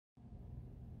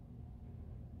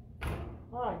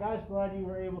All right, guys, glad you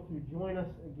were able to join us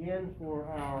again for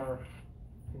our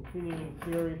continuing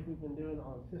series we've been doing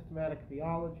on systematic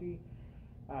theology.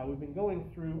 We've been going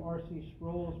through R.C.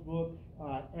 Sproul's book,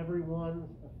 Everyone's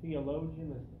a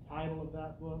Theologian is the title of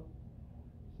that book.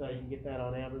 So you can get that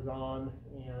on Amazon.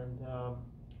 And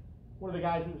one of the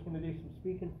guys that was going to do some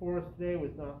speaking for us today was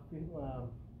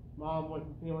Mom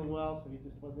wasn't feeling well, so he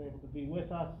just wasn't able to be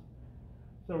with us.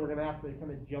 So we're going to have to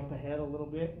kind of jump ahead a little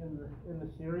bit in the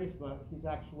series, but he's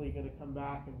actually going to come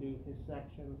back and do his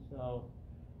section. So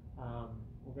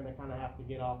we're going to kind of have to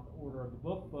get off the order of the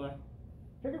book, but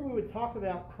I figured we would talk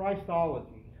about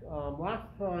Christology. Last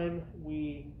time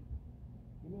you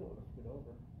may want to scoot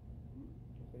over.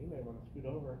 You may want to scoot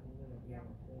over.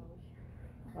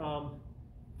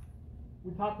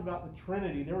 We talked about the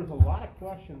Trinity. There was a lot of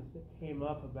questions that came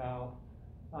up about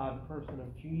the person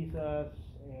of Jesus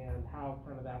and how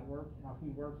kind of that works, how he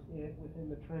works within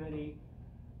the Trinity.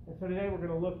 And so today we're going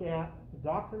to look at the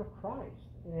doctrine of Christ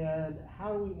and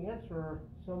how do we answer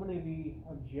so many of the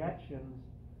objections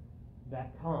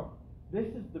that come. This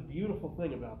is the beautiful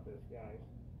thing about this, guys.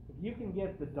 If you can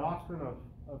get the doctrine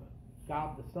of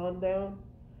God the Son down,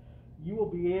 you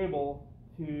will be able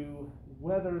to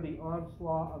weather the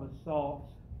onslaught of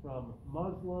assaults from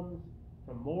Muslims,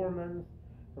 from Mormons,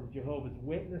 from Jehovah's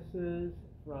Witnesses,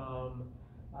 from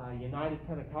United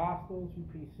Pentecostals,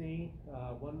 UPC,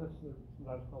 Oneness,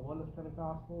 sometimes called Oneness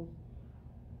Pentecostals.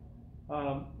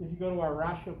 If you go to our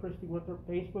Ratio Christi Winthrop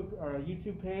Facebook or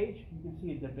YouTube page, you can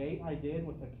see a debate I did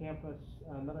with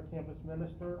another campus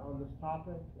minister on this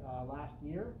topic last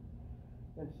year.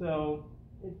 And so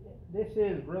this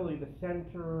is really the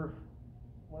center,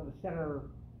 one of the central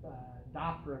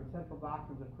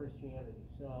doctrines of Christianity.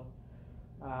 So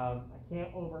I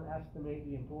can't overestimate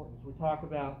the importance. We talk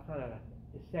about kind of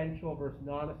essential versus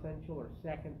non-essential, or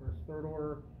second versus third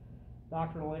order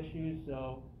doctrinal issues.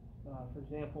 So, for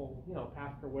example,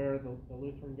 Pastor Ware, the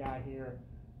Lutheran guy here,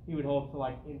 he would hold to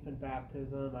like infant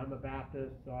baptism. I'm a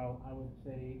Baptist, so I would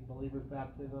say believer's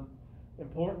baptism.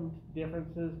 Important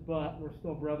differences, but we're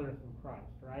still brothers in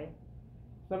Christ, right?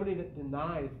 Somebody that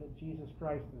denies that Jesus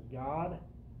Christ is God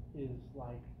is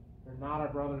like, they're not our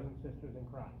brothers and sisters in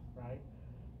Christ, right?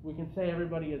 We can say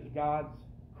everybody is God's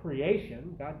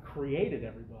creation. God created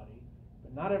everybody,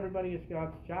 but not everybody is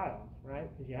God's child, right?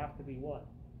 Because you have to be what?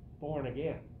 Born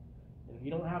again. And if you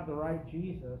don't have the right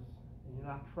Jesus, and you're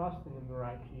not trusting in the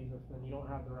right Jesus, then you don't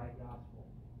have the right gospel.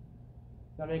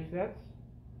 Does that make sense?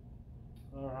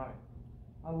 All right.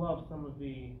 I love some of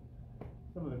the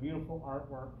beautiful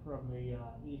artwork from the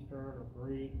Eastern or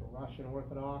Greek or Russian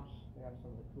Orthodox. They have some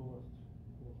of the coolest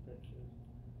pictures.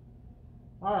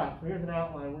 All right, so here's an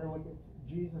outline. We're going to look at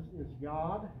Jesus is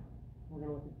God. We're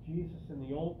going to look at Jesus in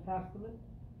the Old Testament,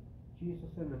 Jesus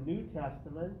in the New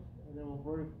Testament, and then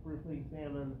we'll briefly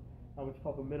examine what's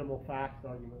called the minimal facts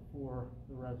argument for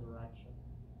the resurrection.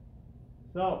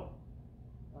 So,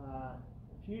 a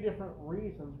few different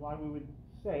reasons why we would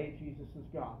say Jesus is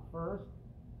God. First,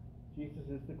 Jesus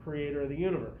is the creator of the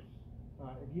universe.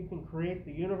 If you can create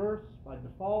the universe by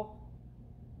default,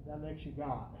 that makes you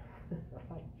God.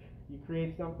 Right? You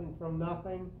create something from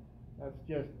nothing, that's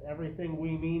just everything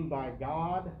we mean by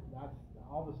God. That's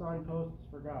all the signposts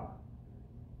for God.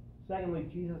 Secondly,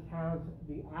 Jesus has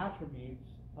the attributes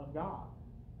of God.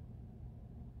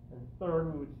 And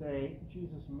third, we would say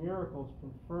Jesus' miracles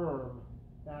confirm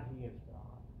that he is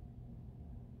God.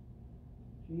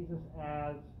 Jesus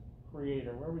as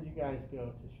creator. Where would you guys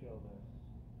go to show this?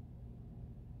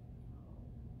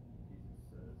 Jesus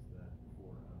says that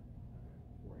before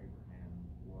Abraham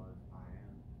was, I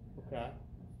am. Okay.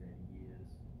 Saying he is,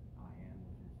 I am,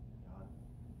 which is God.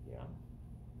 Yeah.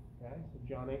 Okay, so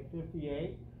John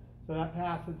 8:58. So that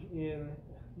passage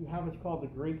you have what's called the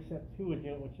Greek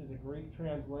Septuagint, which is a Greek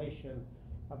translation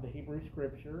of the Hebrew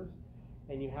Scriptures.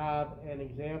 And you have an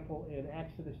example in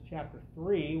Exodus chapter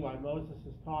 3, while Moses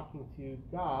is talking to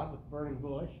God with the burning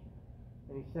bush.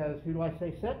 And he says, "Who do I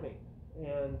say sent me?"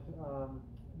 And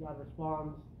God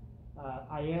responds,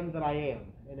 "I am that I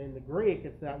am." And in the Greek,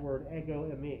 it's that word ego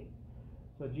eimi.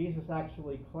 So Jesus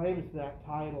actually claims that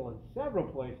title in several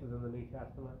places in the New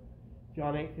Testament.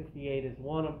 John 8:58 is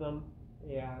one of them.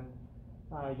 And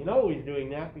you know he's doing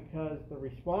that because the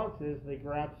response is they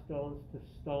grab stones to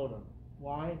stone him.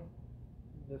 Why?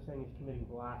 They're saying he's committing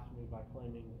blasphemy by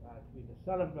claiming to be the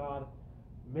Son of God,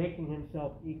 making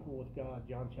himself equal with God.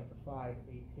 John chapter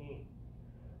 5:18.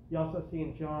 You also see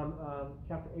in John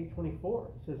chapter 8:24,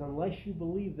 it says, "Unless you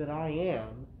believe that I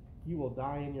am, you will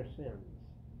die in your sins."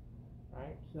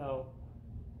 Right? So,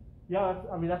 yeah,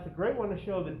 that's a great one to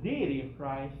show the deity of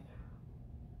Christ.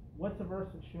 What's the verse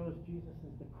that shows Jesus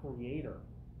is the creator?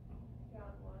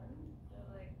 John 1. So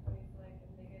like when he's like, in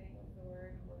the beginning was the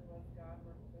Word was God,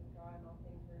 Word was with God, and all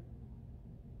things were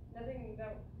nothing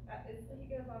that he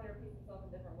goes on and repeats himself in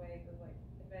different ways. Of like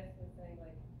basically saying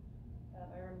like I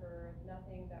remember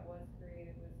nothing that was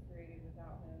created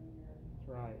without him. That's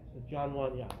right. So John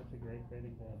 1, yeah, that's a great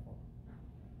example.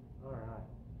 All right.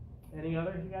 Any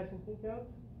others you guys can think of?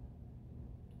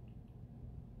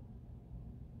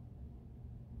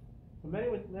 So many,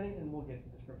 and we'll get to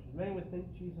the scriptures. Many would think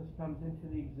Jesus comes into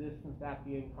the existence at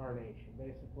the incarnation.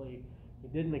 Basically, he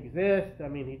didn't exist. I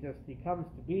mean, he comes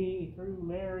to be through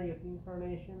Mary at the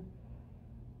incarnation.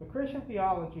 But Christian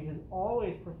theology has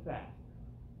always professed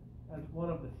as one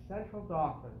of the central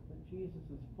doctrines that Jesus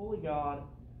is fully God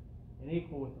and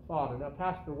equal with the Father. Now,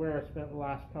 Pastor Ware spent the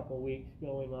last couple of weeks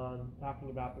going on talking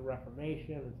about the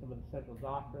Reformation and some of the central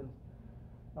doctrines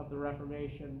of the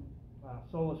Reformation.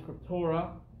 Sola Scriptura.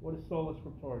 What is Sola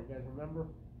Scriptura? You guys remember?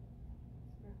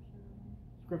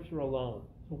 Scripture alone.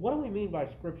 So what do we mean by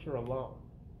Scripture alone?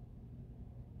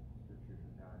 Scriptures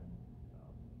are guiding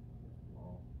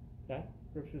law. Okay.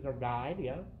 Scriptures are guide,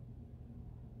 yeah.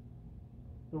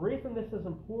 The reason this is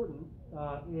important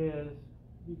is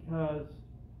because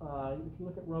if you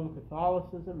look at Roman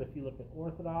Catholicism, if you look at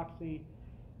Orthodoxy,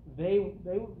 they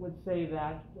would say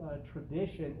that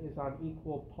tradition is on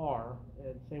equal par,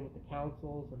 and same with the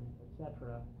councils and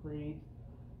etc. Creeds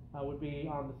would be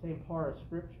on the same par as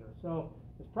Scripture. So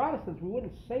as Protestants, we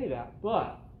wouldn't say that,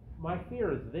 but my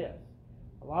fear is this.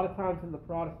 A lot of times in the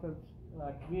Protestant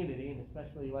community, and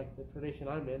especially like the tradition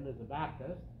I'm in as a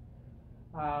Baptist,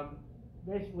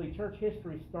 basically church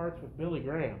history starts with Billy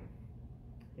Graham,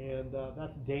 and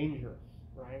that's dangerous,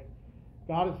 right?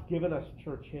 God has given us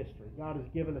church history. God has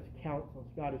given us councils.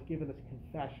 God has given us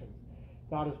confessions.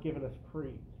 God has given us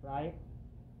creeds, right?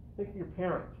 Think of your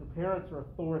parents. Your parents are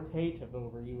authoritative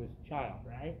over you as a child,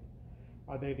 right?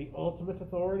 Are they the ultimate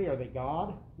authority? Are they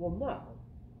God? Well, no.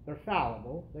 They're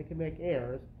fallible. They can make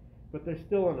errors, but they're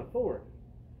still an authority.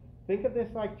 Think of this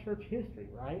like church history,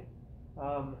 right?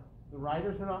 The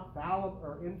writers are not fallible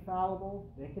or infallible.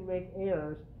 They can make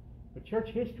errors, but church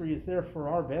history is there for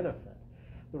our benefit.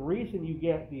 The reason you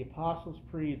get the Apostles'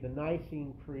 Creed, the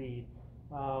Nicene Creed,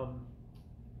 what's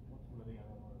some of the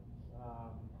other ones?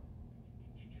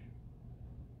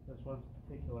 There's one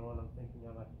particular one I'm thinking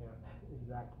of. I can't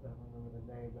exactly remember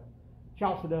the name, but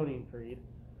Chalcedonian Creed.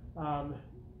 The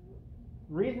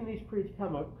reason these creeds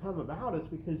come about is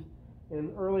because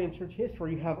early in church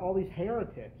history, you have all these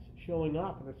heretics showing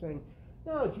up, and they're saying,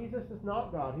 no, Jesus is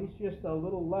not God. He's just a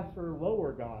little lesser,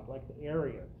 lower God, like the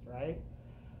Arians, right?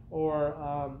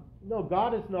 Or, no,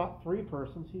 God is not three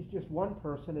persons. He's just one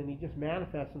person, and he just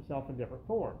manifests himself in different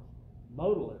forms.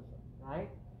 Modalism, right?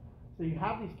 So you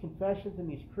have these confessions and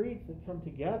these creeds that come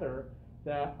together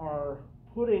that are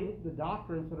putting the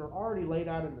doctrines that are already laid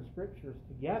out in the Scriptures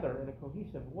together in a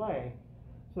cohesive way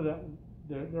so that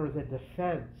there is a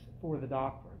defense for the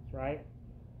doctrines, right?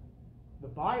 The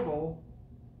Bible,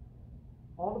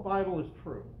 all the Bible is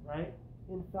true, right?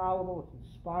 Infallible, it's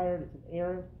inspired, it's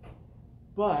inerrant,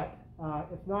 but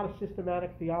it's not a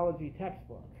systematic theology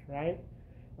textbook, right?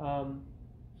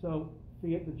 So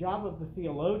the job of the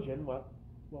theologian, what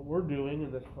we're doing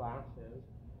in this class is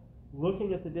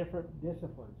looking at the different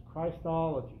disciplines,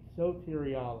 Christology,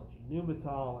 soteriology,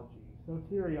 pneumatology,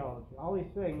 soteriology, all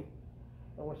these things,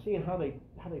 and we're seeing how they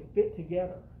fit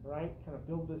together, right? Kind of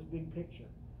build this big picture.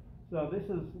 So this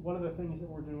is one of the things that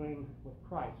we're doing with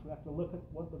Christ. We have to look at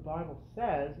what the Bible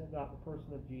says about the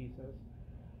person of Jesus,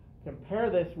 compare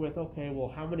this with, okay,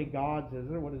 well, how many gods is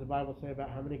there? What does the Bible say about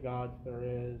how many gods there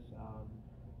is?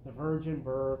 The virgin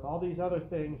birth, all these other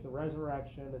things, the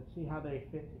resurrection, and see how they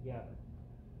fit together.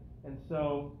 And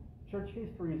so church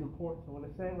history is important. So when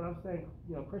I'm saying,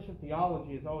 Christian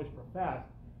theology is always professed,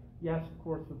 yes, of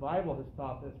course, the Bible has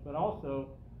taught this, but also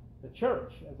the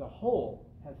church as a whole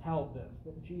has held this,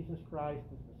 that Jesus Christ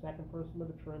is the second person of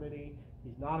the Trinity.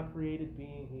 He's not a created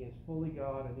being. He is fully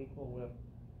God and equal with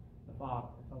the Father.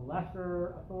 It's a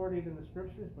lesser authority than the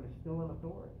Scriptures, but it's still an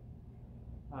authority.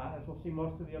 As we'll see,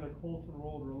 most of the other cults and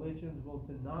world religions will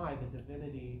deny the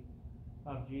divinity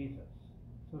of Jesus.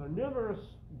 So there are numerous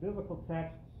biblical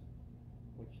texts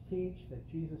which teach that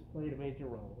Jesus played a major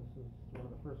role. This is one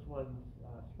of the first ones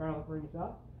Scarlett brings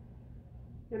up.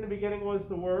 In the beginning was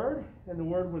the Word, and the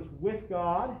Word was with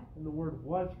God, and the Word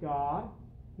was God.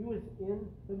 He was in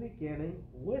the beginning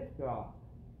with God.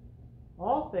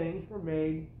 All things were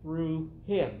made through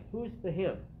Him. Who's the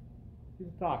Him? Who's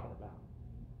he talking about?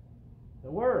 The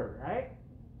Word, right?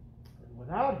 And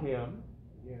without Him,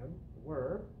 again, the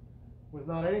Word, was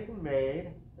not anything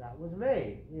made that was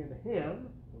made. In Him,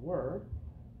 the Word,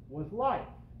 was life.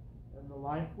 and the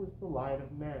life was the light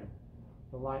of men.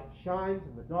 The light shines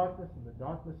in the darkness, and the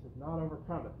darkness has not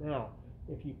overcome it. Now,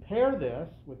 if you pair this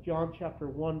with John chapter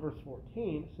 1, verse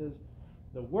 14, it says,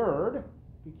 the Word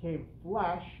became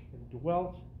flesh and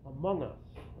dwelt among us,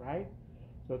 right?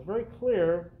 So it's very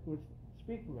clear who it's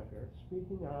speaking of here. It's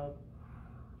speaking of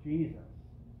Jesus.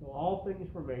 So all things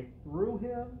were made through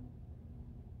him,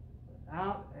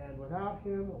 without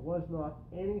him was not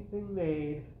anything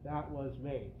made that was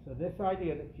made. So this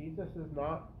idea that Jesus is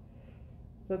not,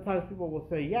 sometimes people will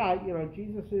say, yeah,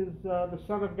 Jesus is the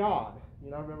Son of God.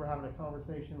 I remember having a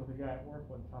conversation with a guy at work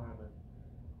one time, and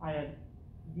I had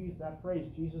used that phrase,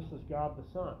 Jesus is God the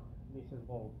Son. And he says,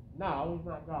 well, no, he's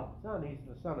not God the Son, he's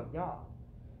the Son of God.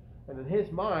 And in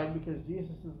his mind, because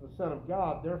Jesus is the Son of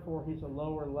God, therefore he's a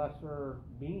lower, lesser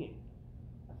being.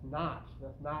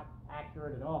 That's not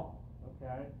accurate at all.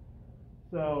 Okay?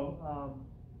 So,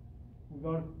 we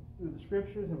go through the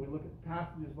scriptures and we look at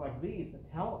passages like these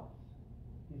that tell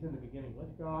us he's in the beginning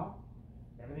with God.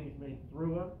 Everything is made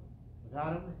through him.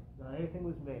 Without him, not anything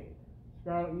was made.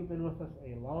 Scarlett, you've been with us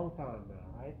a long time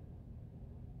now, right?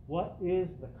 What is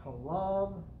the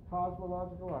Kalam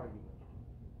cosmological argument?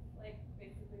 Like,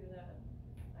 basically the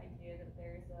idea that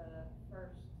there's a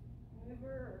first mover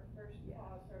or first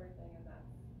cause for everything, and that's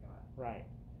God. Right.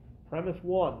 Premise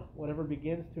 1, whatever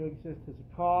begins to exist is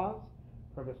a cause.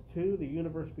 Premise 2, the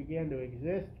universe began to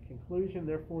exist. Conclusion,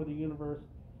 therefore the universe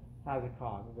has a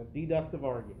cause. It's a deductive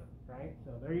argument, right?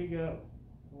 So there you go.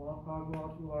 Long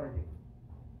cosmological argument.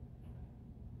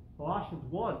 Colossians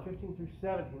 1, 15 through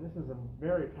 17. This is a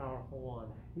very powerful one.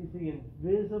 He's the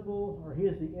invisible, or he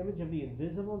is the image of the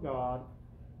invisible God,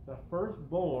 the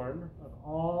firstborn of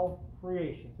all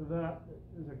creation. So that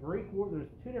is a Greek word. There's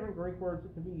two different Greek words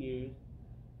that can be used.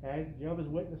 Okay, Jehovah's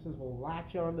Witnesses will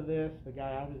latch onto this. The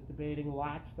guy I was debating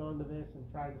latched onto this and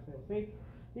tried to say,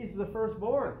 see, he's the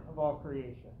firstborn of all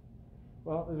creation.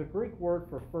 Well, there's a Greek word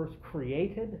for first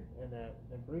created and a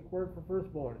Greek word for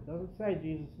firstborn. It doesn't say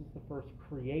Jesus is the first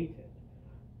created.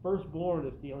 Firstborn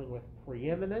is dealing with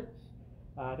preeminence.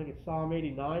 I think it's Psalm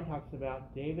 89 talks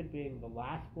about David being the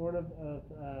lastborn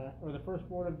or the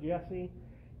firstborn of Jesse.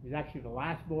 He's actually the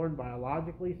lastborn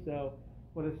biologically. So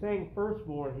when it's saying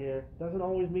firstborn here, it doesn't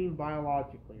always mean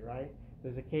biologically, right?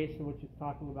 There's a case in which it's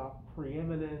talking about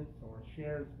preeminence or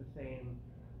shares the same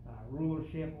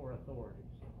rulership or authority.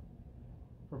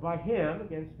 For by him,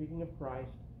 again speaking of Christ,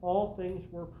 all things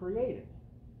were created,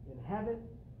 in heaven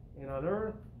and on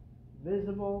earth,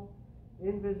 visible,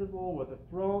 invisible, whether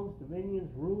thrones, dominions,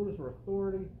 rulers, or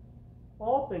authority.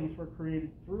 All things were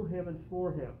created through him and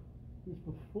for him. He's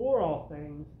before all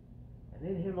things, and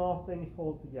in him all things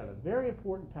hold together. Very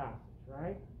important passage,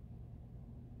 right?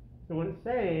 So when it's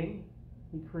saying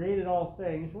he created all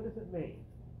things, what does it mean?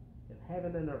 In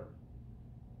heaven and earth.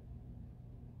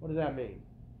 What does that mean?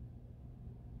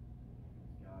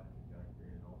 God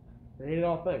created all things. Created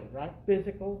all things, right?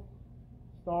 Physical,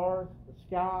 stars, the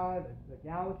sky, the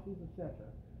galaxies, etc.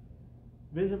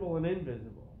 Visible and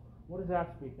invisible. What is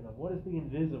that speaking of? What is the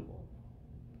invisible?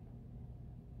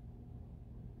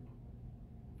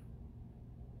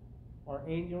 Are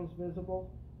angels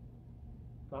visible?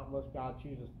 Not unless God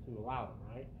chooses to allow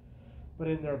them, right? But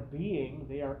in their being,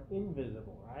 they are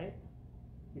invisible, right?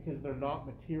 Because they're not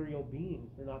material beings.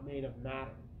 They're not made of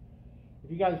matter.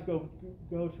 If you guys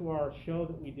go to our show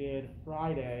that we did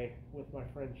Friday with my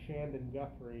friend Shandon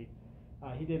Guthrie,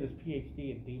 he did his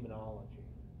PhD in demonology.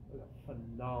 It was a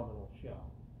phenomenal show.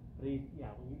 But we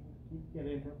get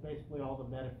into basically all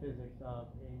the metaphysics of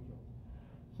angels.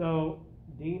 So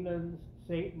demons,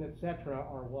 Satan, etc.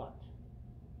 are what?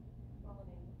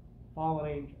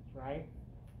 Fallen angels, right?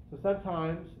 So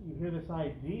sometimes you hear this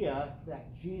idea that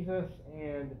Jesus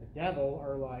and the devil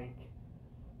are like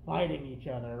fighting each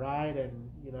other, right? And,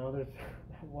 there's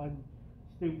that one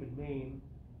stupid meme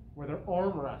where they're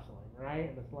arm wrestling, right?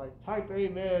 And it's like, type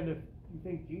amen if you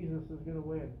think Jesus is going to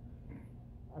win.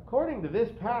 According to this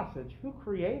passage, who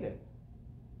created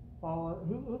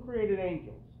who created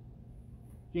angels?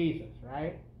 Jesus,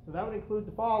 right? So that would include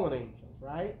the fallen angels,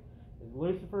 right? Is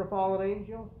Lucifer a fallen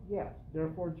angel? Yes.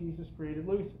 Therefore, Jesus created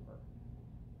Lucifer.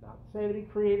 Not to say that he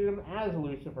created him as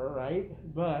Lucifer, right?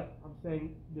 But I'm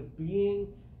saying the being,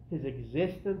 his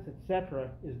existence, etc.,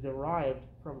 is derived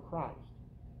from Christ,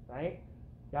 right?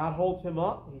 God holds him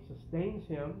up, he sustains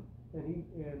him, and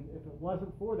if it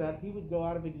wasn't for that, he would go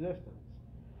out of existence.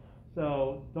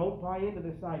 So don't buy into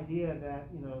this idea that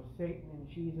Satan and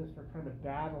Jesus are kind of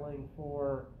battling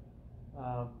for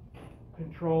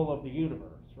control of the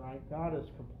universe, right? God is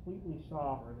completely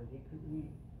sovereign, and he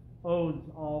owns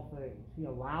all things. He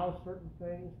allows certain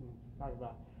things, and we talk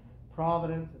about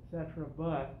providence, etc.,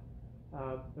 but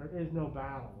there is no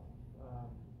battle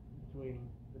between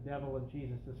the devil and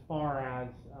Jesus as far as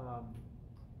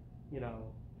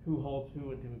who holds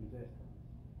who into existence.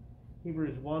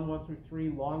 Hebrews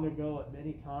 1:1-3, long ago at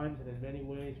many times and in many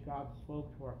ways God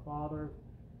spoke to our fathers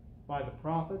by the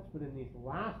prophets, but in these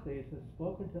last days has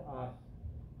spoken to us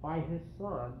by his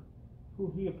Son,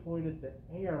 who he appointed the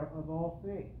heir of all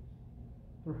things,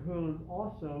 for whom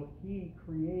also he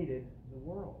created the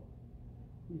world.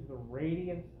 He's the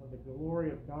radiance of the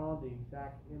glory of God, the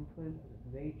exact imprint of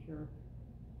his nature.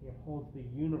 He upholds the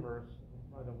universe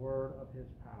by the word of his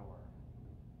power.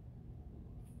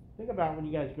 Think about when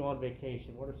you guys go on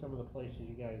vacation. What are some of the places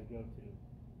you guys go to?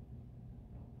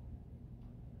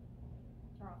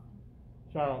 Charleston.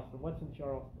 Charleston. What's in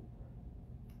Charleston?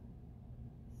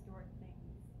 Historic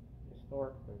things.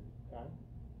 Historic things, okay.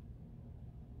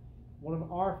 One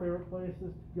of our favorite places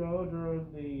to go during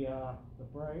the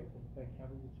break, and thank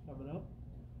heaven it's coming up,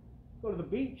 go to the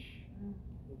beach and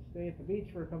stay at the beach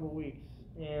for a couple of weeks.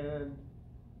 And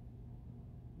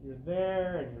you're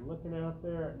there and you're looking out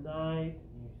there at night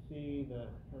and you see the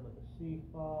kind of the sea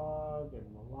fog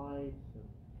and the lights and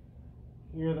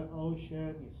hear the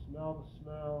ocean, you smell the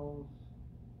smells.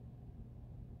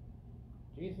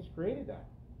 Jesus created that.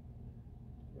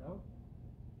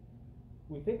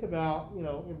 We think about,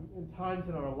 in times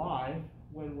in our life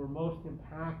when we're most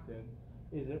impacted.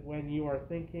 Is it when you are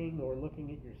thinking or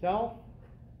looking at yourself?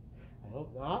 I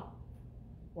hope not.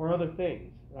 Or other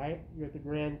things, right? You're at the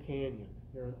Grand Canyon.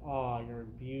 You're in awe. You're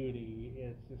in beauty.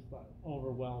 It's just like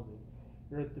overwhelming.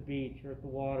 You're at the beach. You're at the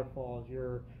waterfalls.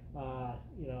 You're, I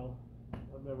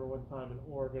remember one time in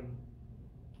Oregon,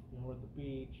 we're at the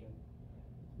beach and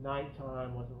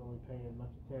nighttime, wasn't really paying much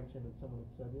attention, and someone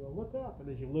had said, look up. And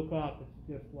as you look up,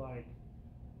 it's just like,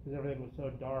 because everything was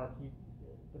so dark,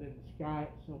 but in the sky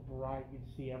it's so bright, you'd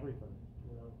see everything.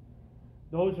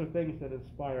 Those are things that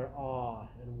inspire awe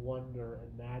and wonder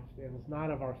and majesty, and it's not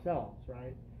of ourselves,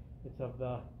 right? It's of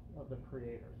the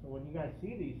Creator. So when you guys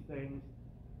see these things,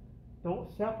 don't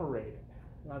separate it.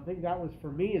 And I think that was, for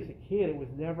me as a kid, it was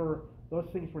never, those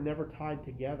things were never tied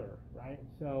together, right?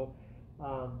 So,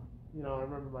 I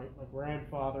remember my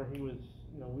grandfather, he was,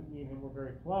 me and him were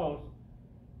very close,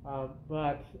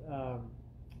 but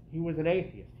he was an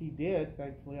atheist. He did,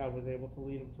 thankfully, I was able to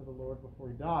lead him to the Lord before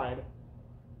he died.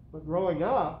 But growing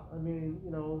up, we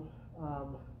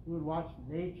would watch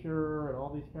nature and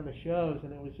all these kind of shows,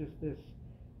 and it was just this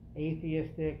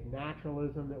atheistic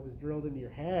naturalism that was drilled into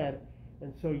your head.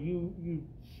 And so you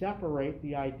separate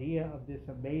the idea of this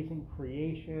amazing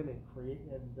creation and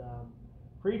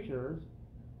creatures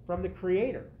from the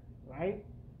Creator, right?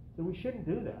 So we shouldn't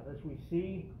do that. As we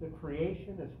see the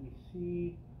creation, as we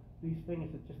see these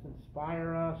things that just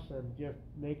inspire us and just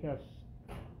make us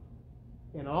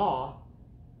in awe,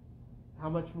 how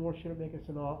much more should it make us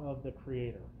in awe of the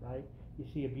Creator, right? You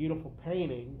see a beautiful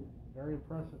painting, very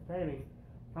impressive painting,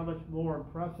 how much more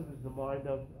impressive is the mind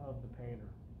of the painter?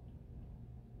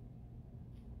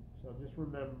 So just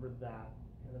remember that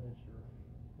kind of as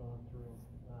you're going through.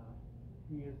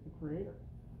 He is the Creator.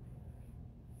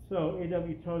 So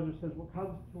A.W. Tozer says, what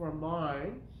comes to our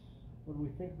minds when we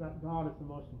think about God is the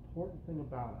most important thing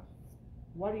about us.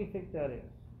 Why do you think that is?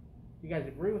 Do you guys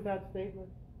agree with that statement?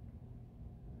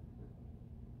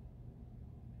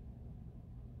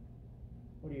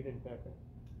 What do you think, Becca?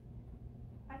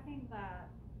 I think that,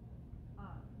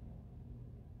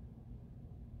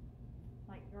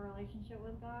 your relationship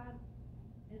with God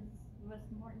is the most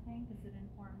important thing because it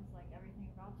informs, everything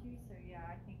about you. So, yeah,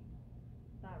 I think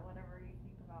that whatever you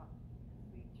think about as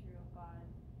being true of God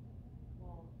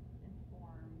will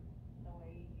inform the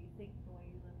way you think, the way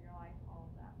you live your life,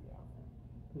 all of that. Yeah.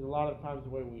 Because a lot of times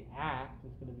the way we act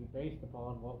is going to be based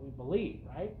upon what we believe,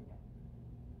 right? Yeah.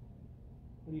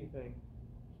 What do you think?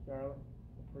 Scarlett,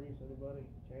 Caprice, anybody?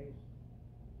 Chase?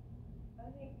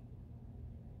 I think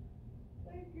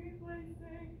I agree with what he's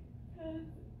saying, because,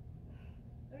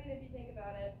 if you think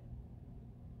about it,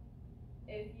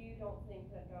 if you don't think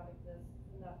that God exists,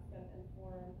 then that's going to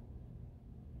inform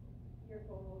your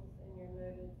goals and your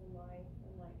motives in life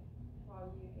and,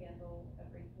 how you handle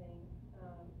everything.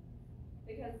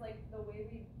 Because, the way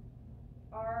we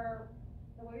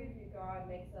view God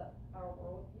makes up our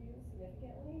worldview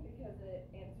significantly, because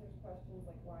it answers questions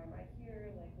like, why am I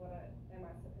here? What am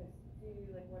I supposed to do?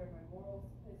 What are my morals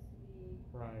supposed to be?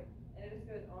 Right. And it just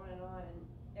goes on, and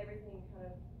everything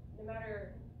kind of, no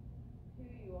matter who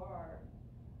you are,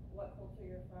 what culture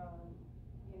you're from,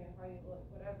 how you look,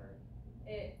 whatever,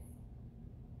 it's,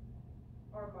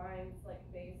 our minds,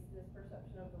 base this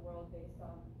perception of the world based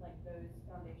on, those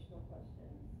foundational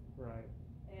questions. Right.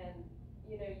 And,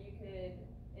 you could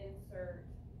insert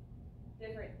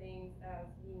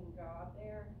God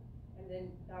there, and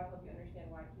then that'll help you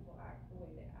understand why people act the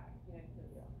way they act, you know,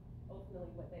 because it's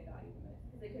ultimately what they value the most.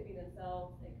 Because it could be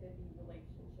themselves, it could be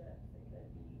relationships, it could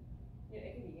be, you know,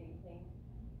 it could be anything.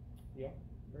 Yeah,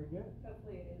 very good.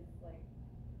 Hopefully it is like,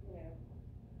 you know,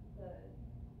 the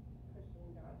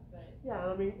Christian God, but Yeah,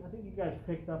 I mean, I think you guys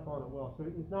picked up on it well. So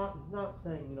it's not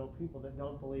saying, you know, people that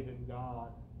don't believe in God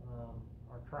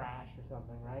are trash or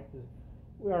something, right? Because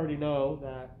we already know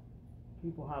that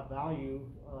people have value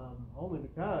only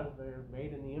because they're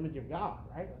made in the image of God,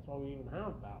 right? That's why we even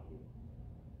have value.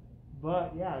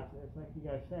 But yeah, it's like you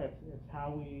guys said, it's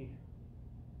how we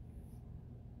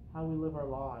live our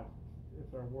lives.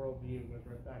 It's our worldview. It goes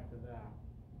right back to that.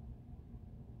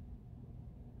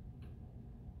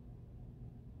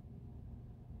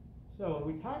 So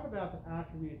when we talk about the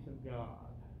attributes of God,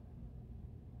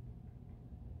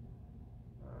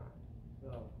 alright,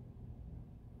 so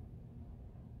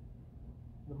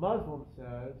the Muslim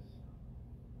says,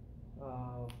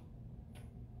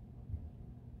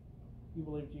 you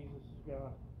believe Jesus is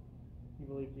God? You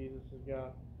believe Jesus is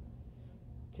God?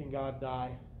 Can God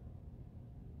die?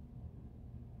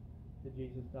 Did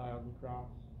Jesus die on the cross?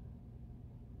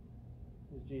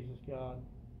 Is Jesus God?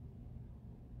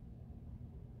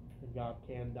 And God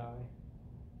can die?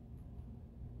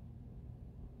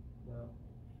 No.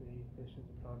 See, Christians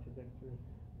are contradictory.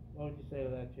 What would you say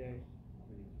to that, Jace? I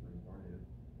think he's reincarnated.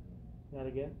 That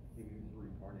again? I think he's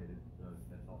reincarnated, so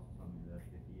that's also something that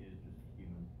if he is just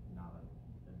human, not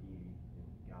a deity, if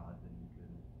God, then he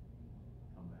couldn't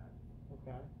come back.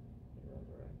 Okay.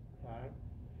 Okay.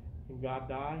 Can God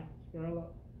die,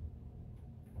 Scarlett?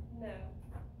 no.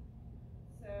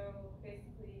 So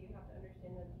basically you have to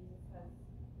understand that Jesus has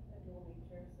a dual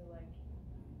nature, so like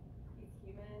he's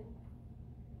human,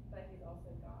 but he's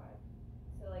also God.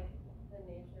 So like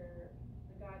the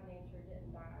God nature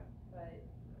didn't die, but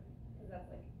because that's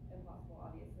like impossible,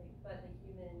 obviously. But the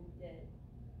human did.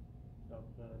 So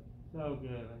good. So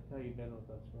good. I tell you, you've been with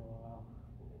us for a while.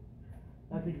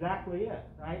 That's exactly it,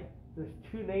 right? There's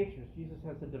two natures. Jesus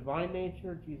has a divine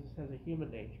nature. Jesus has a human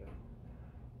nature.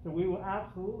 So we will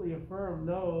absolutely affirm,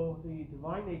 no, the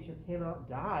divine nature cannot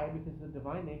die because the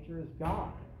divine nature is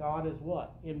God. God is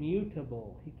what?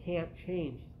 Immutable. He can't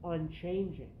change. He's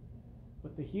unchanging.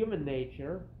 But the human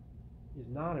nature is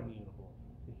not immutable.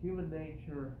 The human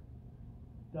nature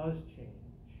does change.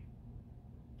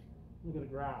 Look at the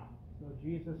graph. So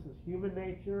Jesus' human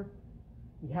nature,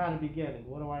 he had a beginning.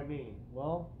 What do I mean?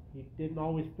 Well, he didn't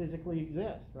always physically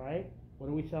exist, right? What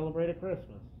do we celebrate at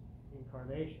Christmas?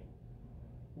 Incarnation.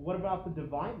 What about the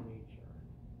divine nature?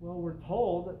 Well, we're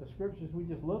told that the scriptures we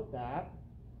just looked at,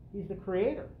 he's the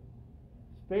creator.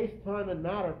 Space, time, and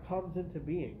matter comes into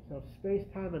being. So if space,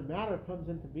 time, and matter comes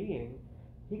into being,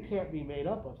 he can't be made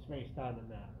up of space, time, and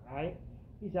matter, right?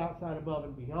 He's outside, above,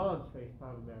 and beyond space,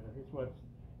 time, and matter. He's what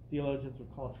theologians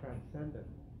would call transcendent.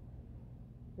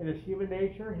 In his human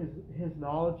nature, his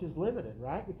knowledge is limited,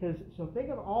 right? Because, so think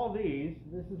of all these,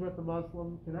 this is what the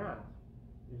Muslim can ask.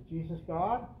 Is Jesus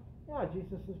God? Yeah,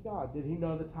 Jesus is God. Did he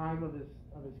know the time of his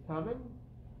coming?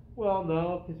 Well,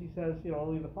 no, because he says,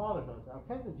 only the Father knows.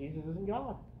 Okay, then Jesus isn't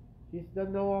God. Jesus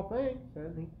doesn't know all things,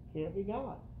 and he can't be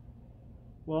God.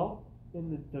 Well,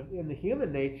 in the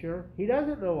human nature, he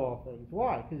doesn't know all things.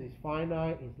 Why? Because he's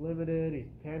finite, he's limited, he's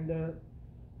dependent.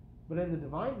 But in the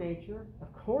divine nature,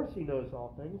 of course he knows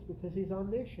all things because he's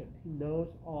omniscient. He knows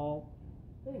all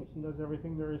things. He knows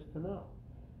everything there is to know.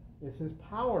 Is his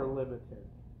power limited?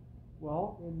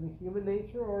 Well, in the human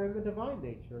nature or in the divine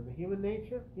nature? In the human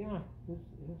nature, yeah, his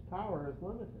power is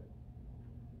limited.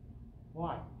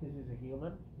 Why? Because he's a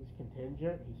human, he's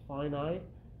contingent, he's finite.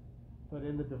 But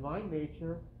in the divine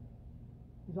nature,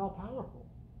 he's all powerful.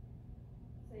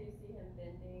 So you see him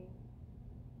bending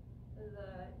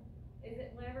is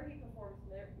it whenever he performs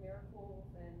miracles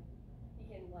and he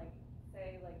can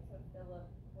say to Philip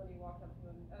when he walked up to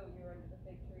him, oh, you're under the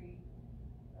fig tree,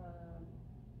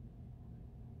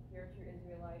 you're a true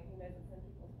Israelite, he knows it's in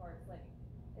people's hearts,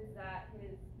 is that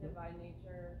his divine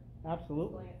nature?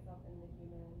 Absolutely. Displaying itself in the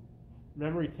human?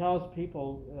 Remember, he tells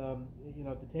people,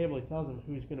 at the table, he tells them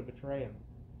who's going to betray him.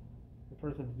 The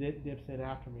person dips in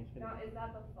after me. Now, is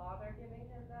that the Father giving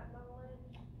him that knowledge?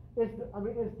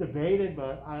 It's debated,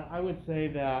 but I would say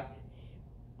that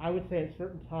at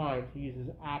certain times he uses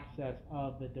access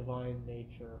of the divine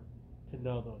nature to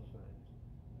know those things.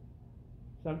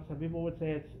 Some people would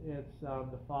say it's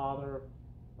the Father.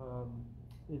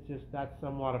 It's just that's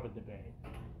somewhat of a debate,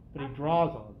 but he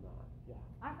draws on that. Yeah.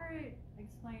 I've heard it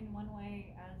explained one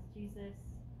way as Jesus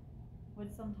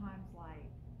would sometimes like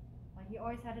he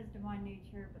always had his divine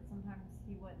nature, but sometimes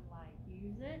he wouldn't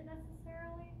use it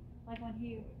necessarily. Like when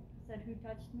he said, "Who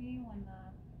touched me?" when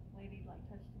the lady like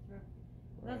touched his robe.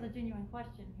 That was a Right. genuine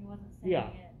question. He wasn't saying Yeah.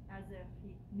 it as if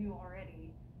he knew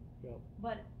already. Yep.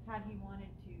 But had he wanted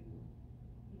to,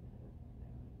 he could have.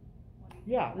 What do you think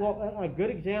Yeah, of well, that? a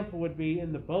good example would be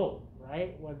in the boat,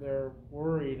 right? When they're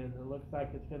worried and it looks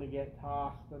like it's going to get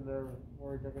tossed and they're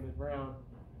worried they're going to drown,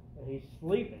 and he's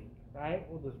sleeping, right?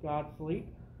 Well, does God sleep?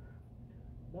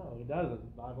 No, he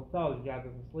doesn't. The Bible tells us God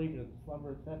doesn't sleep, he doesn't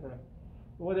slumber, etc.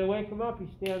 But when they wake him up, he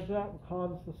stands up and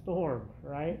calms the storm,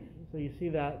 right? So you see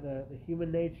that the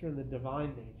human nature and the divine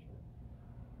nature.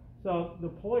 So the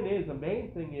point is, the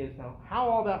main thing is how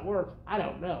all that works. I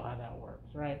don't know how that works,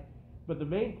 right? But the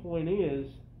main point is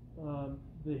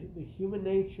the human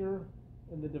nature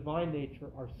and the divine nature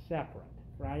are separate,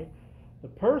 right? The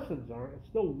persons aren't. It's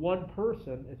still one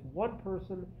person. It's one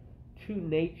person, two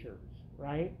natures,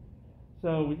 right?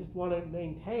 So we just want to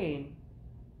maintain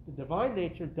the divine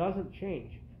nature doesn't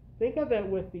change. Think of it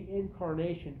with the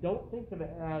incarnation. Don't think of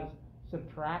it as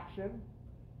subtraction,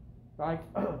 right?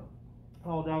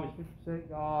 Oh, now he's 50%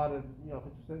 God and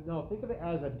 50%. No, think of it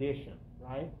as addition,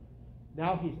 right?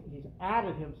 Now he's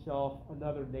added himself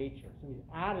another nature. So he's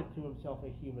added to himself a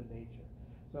human nature.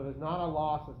 So there's not a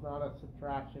loss, it's not a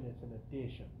subtraction, it's an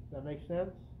addition. Does that make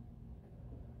sense?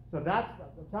 So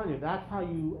I'm telling you, that's how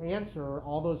you answer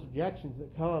all those objections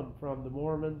that come from the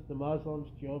Mormons, the Muslims,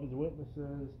 Jehovah's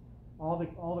Witnesses, all the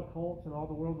cults and all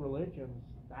the world religions.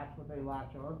 That's what they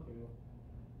latch onto.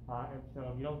 And so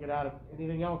if you don't get out of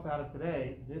anything else out of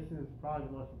today, this is probably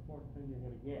the most important thing you're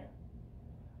going to get.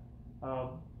 I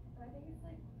think it's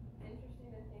like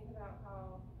interesting to think about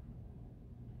how.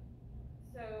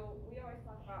 So we always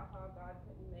talk about how God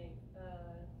couldn't make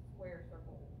a square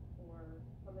circle or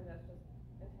something that's just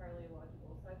entirely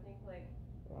illogical. So I think like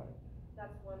Right.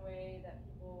 that's one way that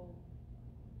people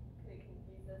could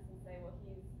confuse us and say, well,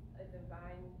 he's a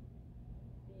divine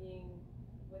being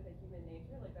with a human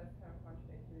nature. Like that's kind of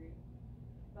contradictory.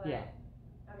 But Yeah.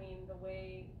 I mean, the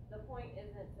point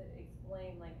isn't to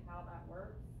explain like how that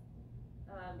works,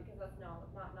 because that's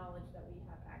not knowledge that we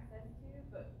have access to.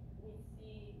 But we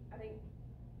see, I think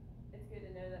it's good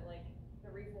to know that like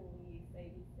the reason we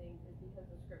say these things is because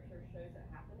the scripture shows it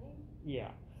happening.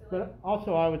 Yeah. So, But like,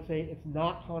 also I would say it's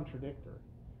not contradictory.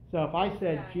 So if I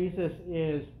said Yeah. Jesus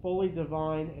is fully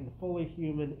divine and fully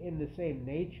human in the same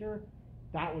nature,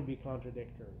 that would be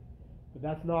contradictory. But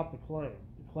that's not the claim.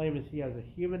 The claim is he has a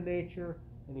human nature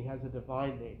and he has a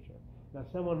divine nature. Now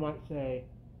someone might say,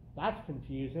 that's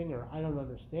confusing, or I don't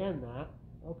understand that.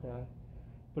 Okay.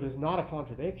 But it's not a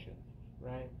contradiction,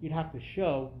 right? You'd have to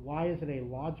show why is it a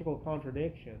logical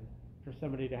contradiction for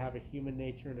somebody to have a human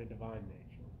nature and a divine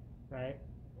nature, right?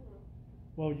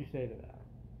 What would you say to that?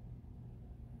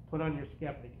 Put on your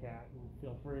skeptic hat and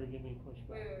feel free to give me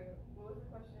pushback. wait. What was the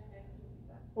question again? Could you repeat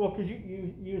that? Well, because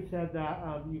you said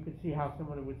that you could see how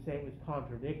someone would say it was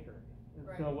contradictory. And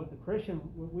so Right.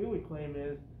 what we would claim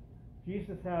is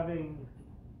Jesus having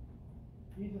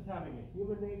a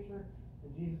human nature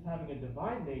and Jesus having a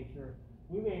divine nature,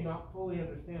 we may not fully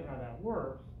understand how that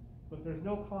works, but there's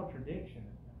no contradiction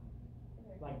in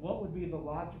that. Okay. Like, what would be the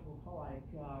logical,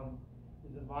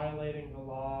 is it violating the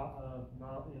law of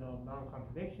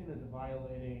non-contradiction? Is it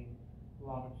violating the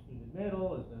law of excluded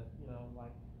middle? Is it,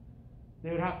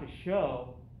 they would have to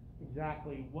show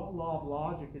exactly what law of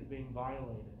logic is being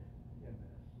violated in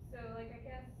this. So like I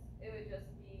guess it would just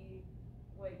be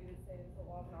what you would say is the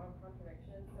law of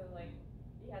non-contradiction. So like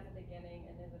he has a beginning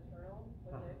and is eternal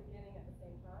with no beginning at the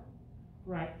same time.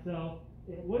 Right, so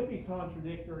it would be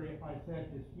contradictory if I said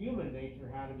his human nature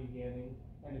had a beginning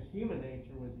and his human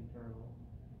nature was eternal.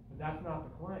 But that's not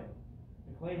the claim.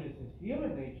 The claim is his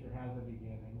human nature has a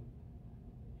beginning,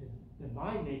 his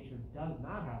divine nature does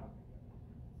not have a beginning.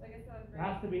 So I guess that would It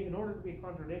has to be, in order to be a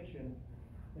contradiction,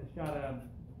 it's got to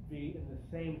be in the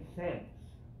same sense,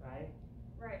 right?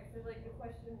 Right. So like the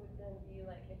question would then be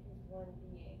like if he's one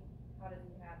being, how does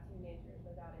he have two natures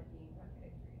without it being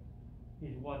contradictory?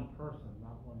 He's one person,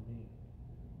 not one being.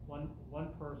 One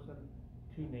person,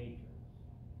 two natures.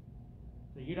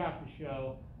 So you'd have to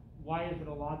show, why is it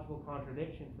a logical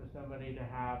contradiction for somebody to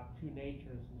have two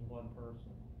natures as one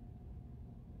person?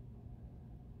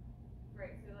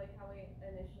 Right. So like how we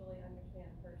initially understand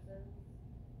persons,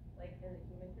 like in the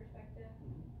human perspective,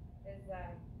 is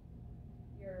that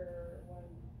you're one,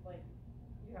 like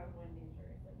you have one nature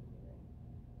as like a human.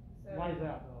 So Why is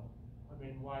that though? I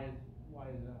mean, why is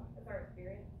that? That's our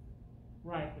experience.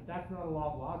 Right, but that's not a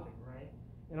law of logic, right?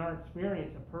 In our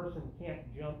experience, a person can't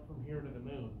jump from here to the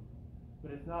moon. But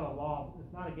it's not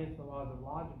against the laws of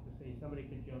logic to say somebody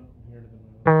could jump from here to the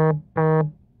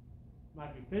moon.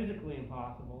 Might be physically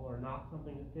impossible or not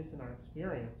something that fits in our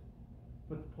experience,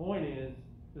 But the point is,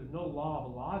 there's no law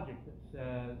of logic that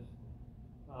says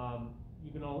you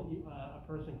can only a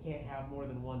person can't have more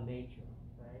than one nature,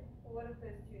 right? Well, what if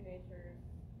those two natures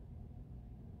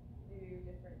do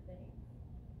different things?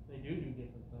 They do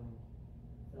different things.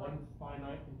 So One's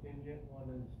finite contingent, one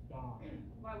is God.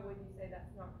 why would you say that's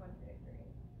not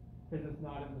contradictory? Because it's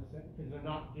not in the because they're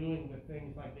not doing the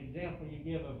things like the example you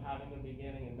give of having a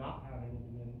beginning and not having a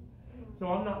beginning. Mm-hmm. So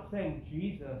I'm not saying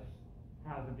Jesus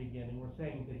has a beginning. We're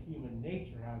saying the human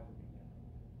nature has a beginning.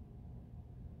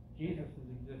 Jesus has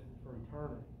existed for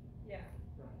eternity. Yeah.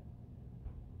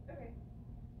 Right. Okay.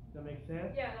 Does that make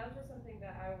sense? Yeah, that was just something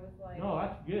that I was like. No,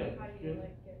 that's good. How That's do you good.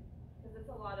 like get? Because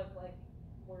it's a lot of like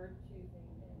word choosing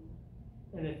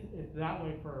and. And it's that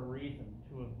way for a reason,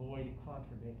 to avoid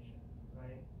contradiction,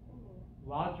 right? Mm-hmm.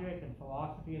 Logic and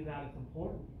philosophy in that is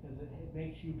important because it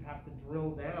makes you have to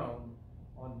drill down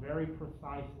on very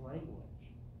precise language.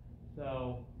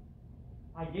 So,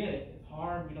 I get it, it's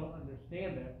hard, we don't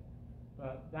understand it,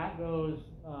 but that goes,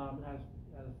 as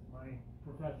my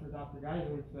professor, Dr. Geiser,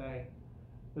 would say,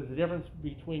 there's a difference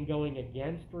between going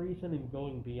against reason and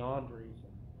going beyond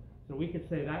reason. So we could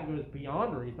say that goes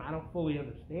beyond reason, I don't fully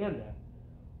understand it,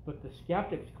 but the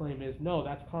skeptic's claim is, no,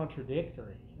 that's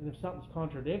contradictory. And if something's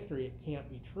contradictory, it can't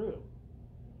be true.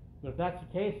 But if that's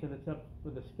the case, then it's up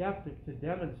for the skeptic to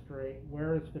demonstrate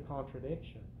where is the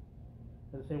contradiction.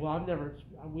 And say, well, in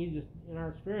our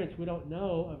experience, we don't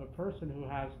know of a person who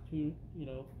has two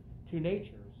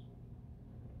natures.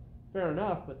 Fair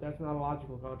enough, but that's not a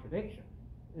logical contradiction.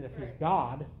 And if he's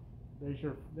God, there's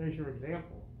your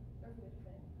example. That's what you're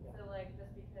saying. Yeah. So like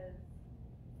just because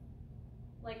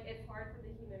like it's hard for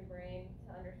the human brain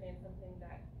to understand something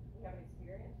that we haven't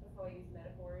experienced. That's why we use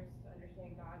metaphors to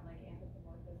understand God, like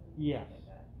anthropomorphism and Yes. stuff like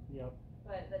that. Yep.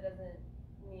 But that doesn't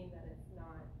mean that it's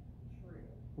not true.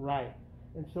 Right.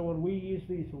 And so when we use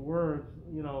these words,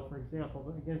 for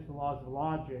example, against the laws of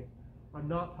logic, I'm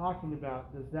not talking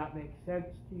about does that make sense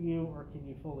to you or can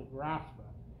you fully grasp it.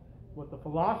 What the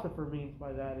philosopher means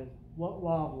by that is what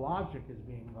law of logic is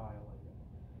being violated.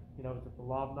 Is it the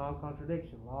law of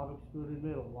non-contradiction, law of excluded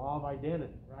middle, law of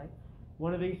identity, right?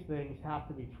 One of these things have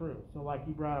to be true. So like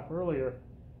you brought up earlier,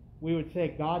 we would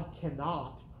say God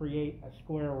cannot create a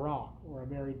square rock or a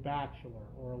married bachelor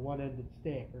or a one-ended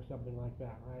stick or something like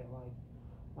that, right?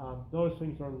 Those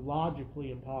things are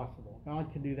logically impossible.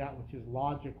 God can do that which is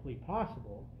logically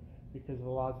possible because the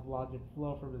laws of logic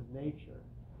flow from his nature.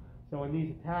 So when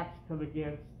these attacks come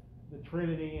against the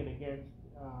Trinity and against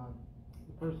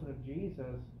the person of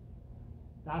Jesus,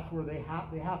 that's where they have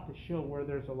to show where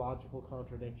there's a logical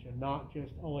contradiction, not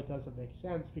just, it doesn't make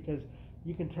sense, because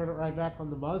you can turn it right back on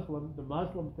the Muslim. The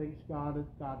Muslim thinks God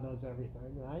knows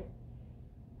everything, right?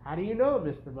 How do you know,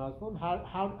 Mr. Muslim?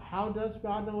 How does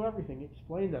God know everything?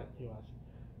 Explain that to us.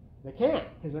 They can't,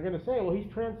 because they're going to say, well, he's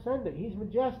transcendent, he's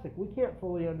majestic, we can't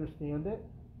fully understand it.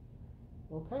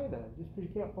 Okay then, just because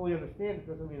you can't fully understand it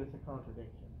doesn't mean it's a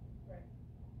contradiction. Right.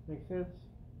 Make sense?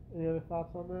 Any other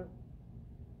thoughts on that?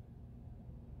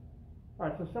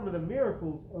 Alright, so some of the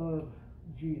miracles of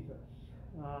Jesus.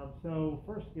 So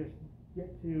first just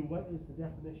get to what is the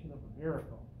definition of a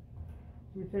miracle.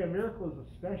 So we say a miracle is a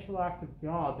special act of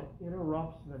God that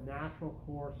interrupts the natural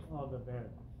course of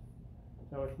events.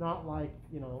 So it's not like,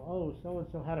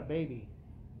 so-and-so had a baby.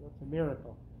 That's a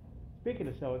miracle. Speaking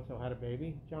of so-and-so had a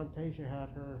baby, John Tasia had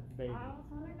her baby. I was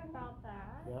wondering about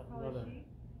that. Yep, How is she?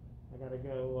 I gotta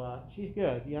go, she's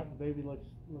good. Yep, the baby looks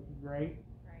great.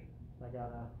 Right. I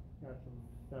got some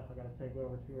stuff I gotta take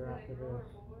over to her Is it after a girl this.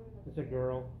 or boy? It's a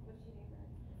girl. What's she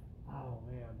named? Oh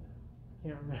man, I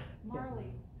can't remember.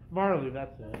 Marley. Marley,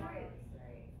 that's it. Right.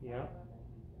 Right. Yep.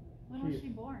 When was she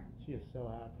born? She is so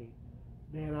happy.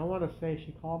 Man, I want to say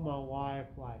she called my wife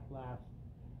like last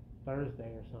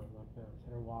Thursday or something like that.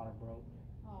 Said her water broke.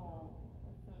 Oh,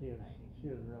 that's so She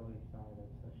exciting. was really excited.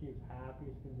 So she is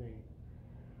happy as can be.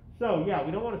 So yeah,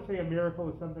 we don't want to say a miracle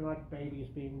is something like babies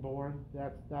being born.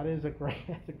 That is a great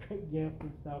gift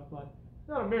and stuff, but it's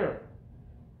not a miracle.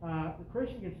 The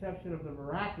Christian conception of the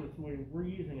miraculous, the way we're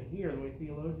using it here, the way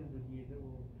theologians would use it,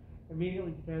 will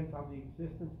immediately depends on the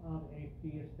existence of a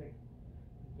theistic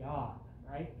God,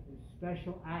 right? A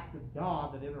special act of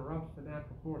God that interrupts the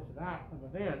natural course of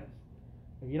events.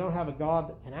 If you don't have a God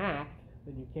that can act,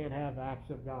 then you can't have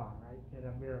acts of God, right? You can't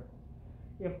have miracles.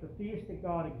 If the theistic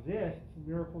God exists,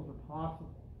 miracles are possible.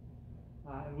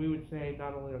 And we would say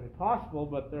not only are they possible,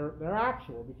 but they're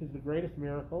actual, because the greatest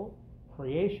miracle,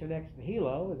 creation ex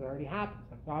nihilo, has already happened.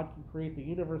 So if God can create the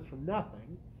universe from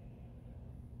nothing,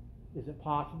 is it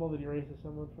possible that he raises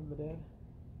someone from the dead?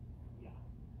 Yeah.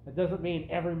 That doesn't mean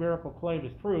every miracle claim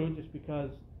is true just because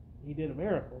he did a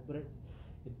miracle, but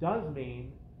It does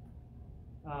mean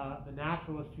the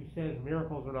naturalist who says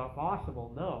miracles are not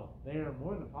possible. No, they are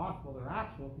more than possible. They're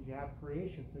actual because you have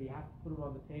creation, so you have to put them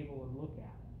on the table and look at it.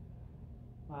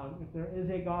 If there is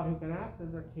a God who can act,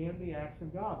 then there can be acts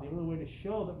of God. The only way to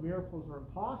show that miracles are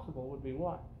impossible would be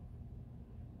what?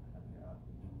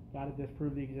 Got to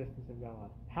disprove the existence of God.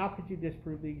 How could you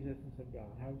disprove the existence of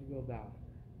God? How would you go about it?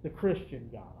 The Christian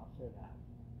God, I'll say that.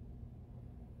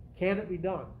 Can it be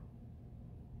done?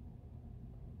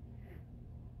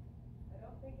 I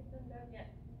don't think it's been done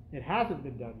yet. It hasn't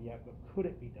been done yet, but could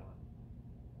it be done?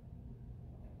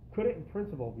 Could it in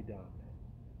principle be done?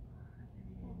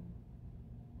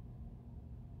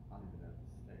 I don't even know if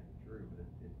this is technically true, but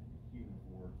if humans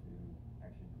were to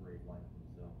actually create life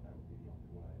themselves, that would be the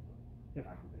only way. But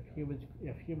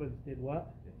If humans did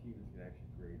what? if humans could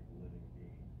actually create a living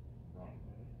being from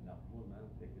nothing, well, no,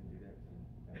 they couldn't do that because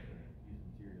they have to use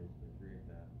materials to create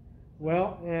that.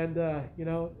 Well, and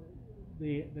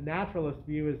the naturalist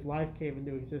view is life came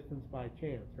into existence by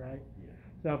chance, right? Yeah.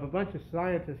 So if a bunch of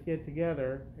scientists get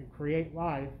together and create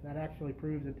life, that actually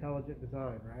proves intelligent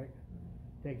design, right?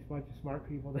 Takes a bunch of smart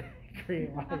people to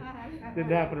create life.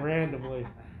 Didn't happen randomly.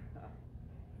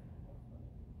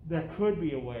 There could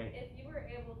be a way. If you were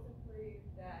able to prove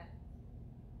that,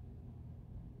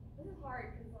 this is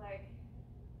hard because like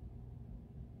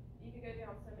you could go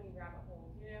down so many rabbit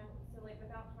holes, you know. So like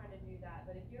without trying to do that,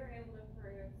 but if you were able to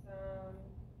prove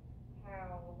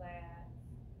somehow that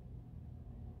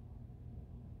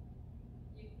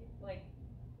you could, like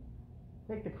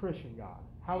Take the Christian God.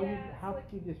 How would Yeah, how so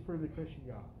could you disprove the Christian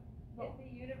God? if the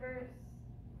universe,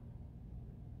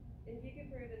 if you could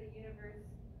prove that the universe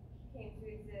came to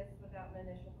exist without an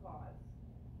initial cause,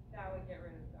 that would get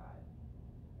rid of God,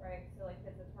 right? So like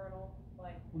it's eternal,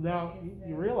 like. Now it's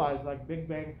you realize like Big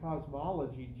Bang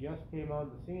cosmology just came on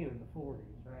the scene in the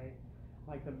 40s, right?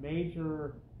 Like the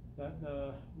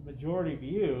majority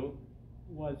view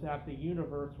was that the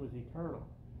universe was eternal.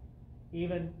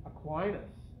 Even Aquinas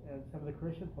and some of the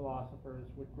Christian philosophers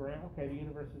would grant, okay, the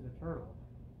universe is eternal,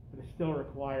 but it still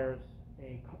requires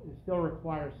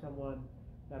someone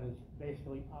that is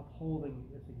basically upholding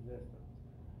its existence.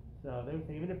 So they would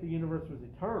say even if the universe was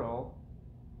eternal,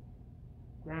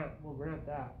 we'll grant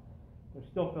that. There's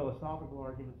still philosophical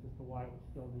arguments as to why it would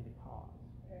still need a cause.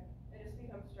 Okay. It just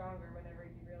becomes stronger whenever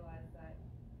you realize that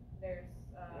there's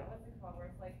what's it called, where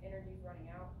it's like energy's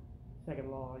running out. Second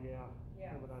law, yeah.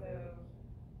 Yeah. So thermodynamics.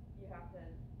 you have to.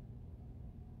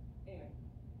 Anyway,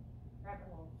 rabbit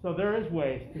hole. So there is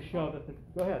ways to show that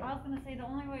go ahead. I was going to say the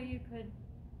only way you could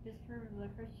disprove the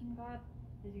Christian God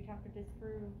is you'd have to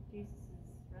disprove Jesus'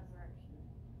 resurrection.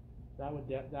 That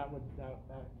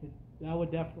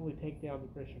would definitely take down the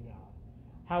Christian God.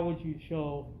 How would you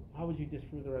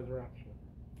disprove the resurrection?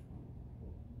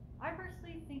 I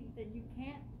personally think that you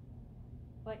can't,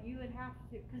 but you would have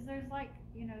to, because there's like,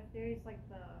 theories like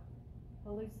the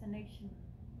hallucination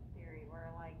theory where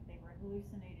like they were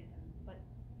hallucinated him, but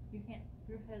you can't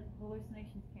prove that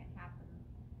hallucinations can't happen.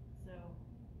 So,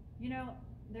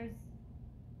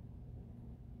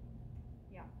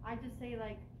 I just say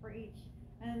like for each,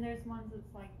 and then there's ones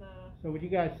that's like the. So would you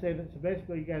guys say that? So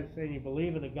basically, you guys are saying you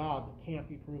believe in a God that can't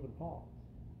be proven false.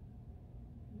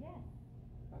 Yes.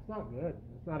 That's not good.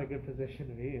 It's not a good position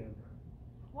to be in.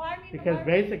 Well, I mean, Because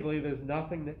basically, there's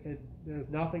nothing that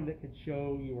could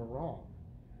show you were wrong.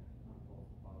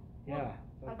 Yeah.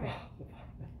 Okay.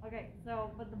 Okay.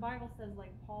 So, but the Bible says,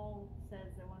 like Paul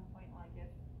says at one point, like if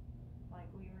like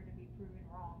we were to be proven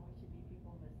wrong, we should be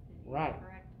people in this city. Right.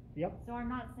 Correct. Yep. So I'm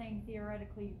not saying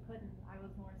theoretically you couldn't. I was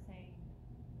more saying.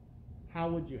 How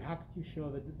could you show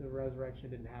that the resurrection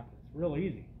didn't happen? It's real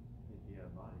easy. If you have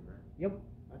a body, right? Yep.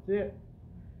 That's it.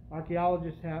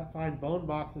 Archaeologists find bone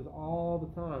boxes all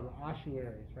the time,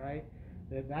 ossuaries, right?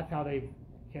 That's how they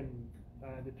can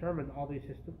determine all these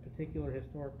particular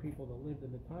historic people that lived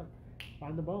in the time.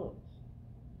 Find the bones.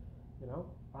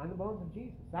 Find the bones of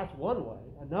Jesus. That's one way.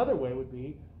 Another way would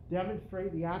be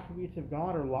demonstrate the attributes of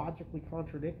God are logically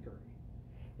contradictory.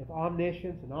 If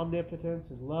omniscience and omnipotence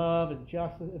and love and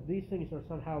justice, if these things are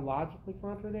somehow logically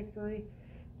contradictory,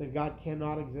 then God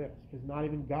cannot exist, because not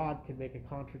even God can make a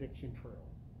contradiction true.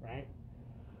 Right?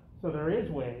 So there is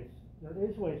ways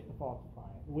to falsify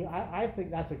it. I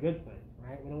think that's a good thing,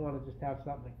 right? We don't want to just have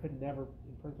something that could never,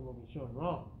 in principle, be shown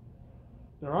wrong.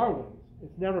 There are ways.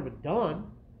 It's never been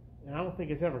done, and I don't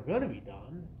think it's ever going to be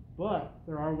done, but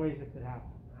there are ways it could happen,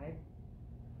 right?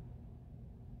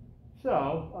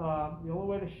 So, the only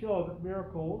way to show that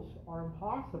miracles are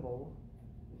impossible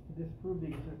is to disprove the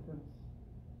existence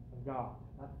of God.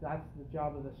 That's the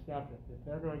job of the skeptic. If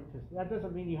they're going to, that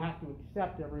doesn't mean you have to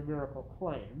accept every miracle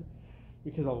claim.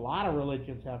 because a lot of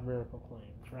religions have miracle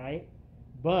claims, right?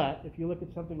 But if you look at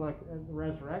something like the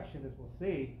resurrection, as we'll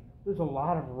see, there's a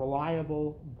lot of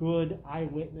reliable, good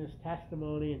eyewitness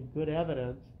testimony and good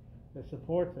evidence that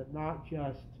supports it, not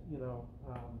just,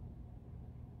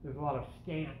 there's a lot of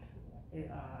scant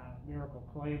miracle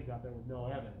claims out there with no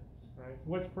evidence, right? So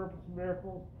what's the purpose of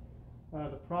miracles?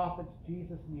 The prophets,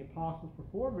 Jesus, and the apostles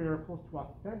performed miracles to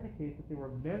authenticate that they were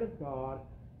men of God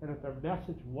and that their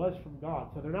message was from God.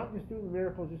 So they're not just doing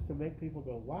miracles just to make people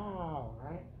go, wow,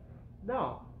 right?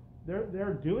 No,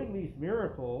 they're doing these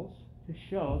miracles to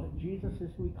show that Jesus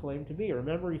is who he claimed to be.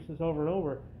 Remember, he says over and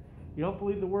over, you don't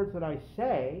believe the words that I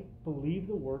say, believe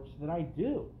the works that I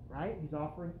do, right? He's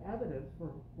offering evidence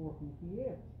for who he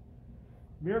is.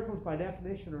 Miracles, by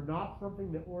definition, are not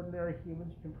something that ordinary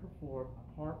humans can perform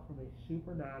apart from a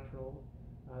supernatural,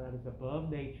 that is above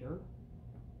nature,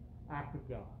 act of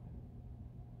God.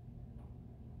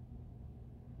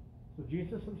 So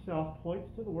Jesus himself points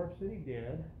to the works that he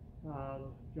did.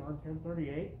 John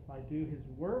 10:38, if I do his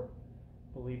work,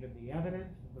 believe in the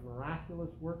evidence of the miraculous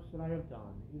works that I have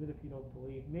done. Even if you don't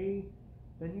believe me,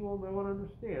 then you will know and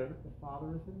understand that the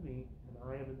Father is in me and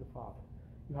I am in the Father.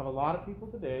 You have a lot of people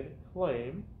today that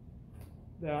claim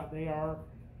that they are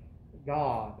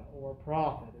God or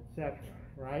prophet, etc.,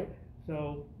 right?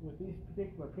 So with these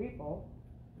particular people,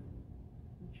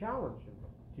 you challenge them.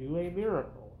 Do a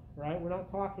miracle, right? We're not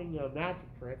talking a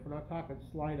magic trick. We're not talking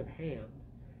sleight of hand.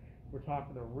 We're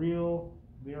talking a real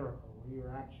miracle where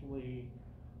you're actually,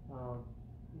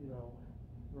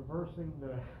 reversing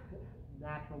the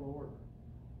natural order.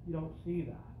 You don't see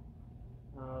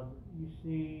that. You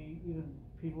see even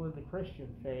people in the Christian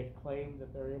faith claim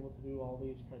that they're able to do all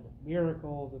these kind of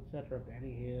miracles, etc.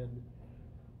 Benny Hinn.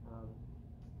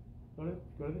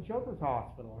 Go to the children's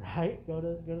hospital, right? Go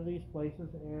to these places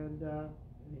and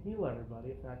heal everybody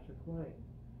if that's your claim.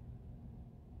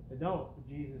 But they don't. But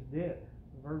Jesus did.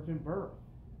 The virgin birth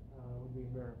would be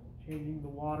a miracle. Changing the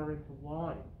water into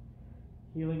wine.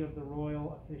 Healing of the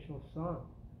royal official son.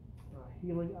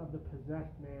 Healing of the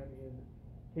possessed man in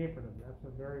Capernaum. That's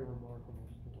a very remarkable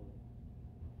story.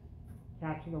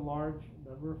 Catching a large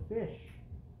number of fish.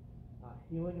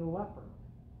 Healing a leper.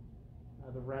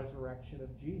 The resurrection of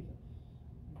Jesus.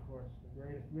 Of course, the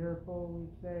greatest miracle,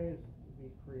 we'd say, is the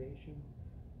creation.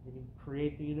 You can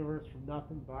create the universe from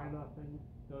nothing, by nothing.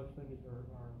 Those things are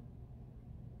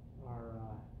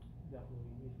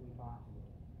definitely easily possible.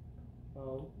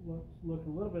 So let's look a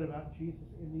little bit about Jesus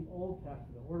in the Old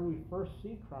Testament. Where do we first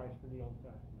see Christ in the Old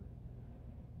Testament?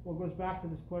 Well, it goes back to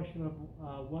this question of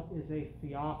what is a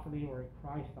theophany or a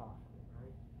Christophany,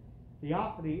 right?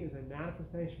 Theophany is a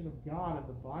manifestation of God in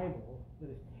the Bible that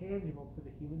is tangible to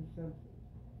the human senses.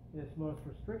 In its most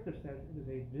restrictive sense, it is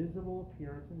a visible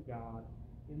appearance of God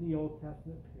in the Old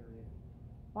Testament period,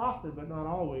 often but not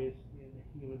always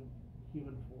in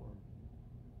human form.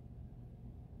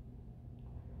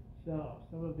 So,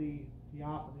 some of the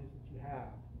theophanies that you have.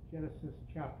 Genesis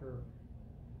chapter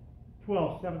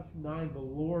 12, 7 through 9, the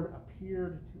Lord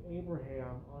appeared to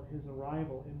Abraham on his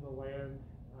arrival in the land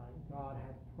God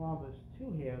had promised to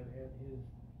him and his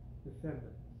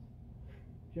descendants.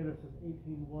 Genesis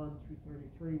 18:1 through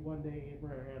 33, one day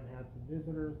Abraham had some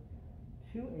visitors,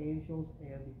 2 angels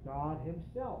and God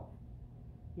himself.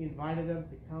 He invited them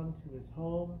to come to his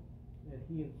home, and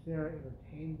he and Sarah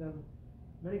entertained them.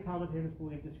 Many commentators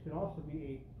believe this could also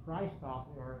be a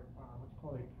Christophany, or what's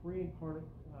called a pre-incarnate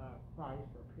Christ,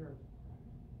 or appearance of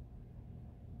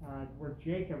Christ, where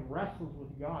Jacob wrestles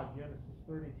with God, Genesis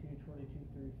 32:22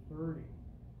 through 30.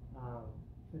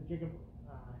 So Jacob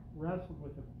wrestled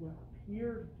with what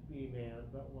appeared to be man,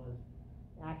 but was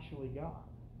actually God.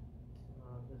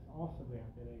 This also may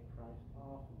have been a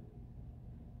Christophany.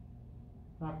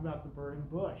 Talk about the burning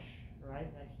bush, right?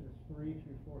 Exodus 3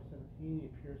 through 4:17, he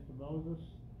appears to Moses,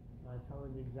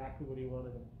 telling him exactly what he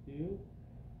wanted him to do.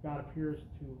 God appears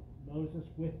to Moses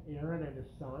with Aaron and his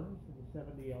sons and the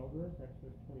 70 elders,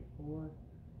 Exodus 24.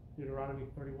 Deuteronomy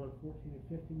 31:14 and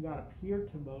 15, God appeared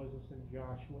to Moses and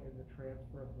Joshua in the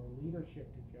transfer of the leadership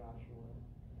to Joshua.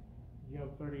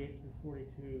 Job 38 through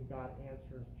 42, God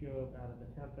answers Job out of the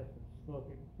tempest and spoke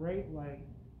at great length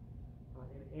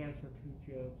in answer to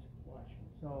Job's question.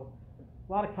 So,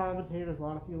 a lot of commentators, a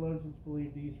lot of theologians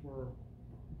believe these were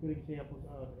good examples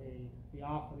of a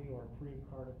theophany or a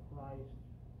pre-incarnate Christ.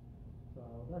 So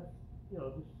that's,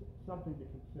 just something to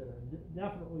consider.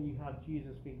 Definitely you have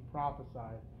Jesus being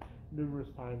prophesied numerous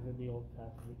times in the Old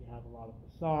Testament. You have a lot of the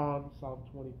Psalms. Psalm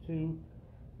 22,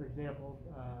 for example,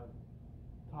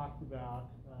 talks about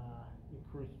the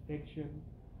crucifixion.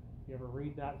 If you ever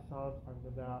read that psalm, talking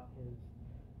about his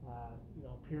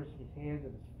piercing his hands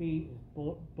and his feet,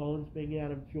 his bones being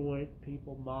out of joint,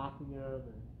 people mocking him,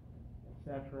 and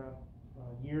etc.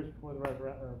 Years before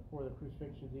before the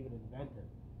crucifixion was even invented.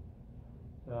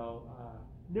 So,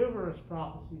 numerous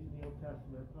prophecies in the Old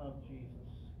Testament of Jesus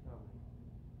coming.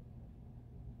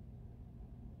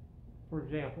 For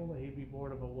example, that he'd be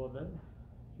born of a woman.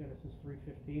 Genesis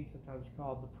 3:15, sometimes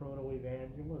called the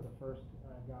proto-evangel, or the first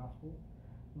gospel.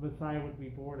 The Messiah would be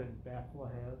born in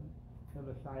Bethlehem. The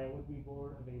Messiah would be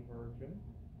born of a virgin.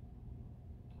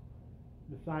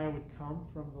 Messiah would come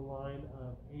from the line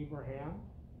of Abraham.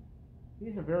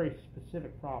 These are very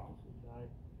specific prophecies, right?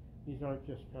 These aren't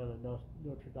just kind of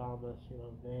Nostradamus,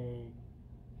 vague.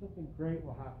 Something great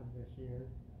will happen this year.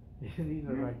 These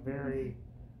are like very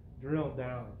drilled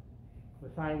down.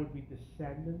 Messiah would be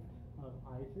descendant of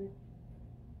Isaac.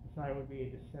 Messiah would be a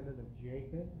descendant of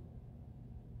Jacob.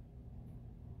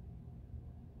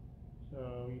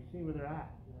 So you see where they're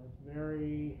at. It's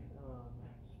very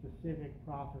specific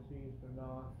prophecies. They're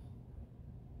not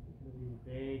going to be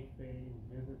vague things.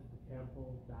 Visits the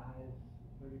temple, dies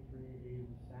 33 AD,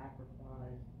 is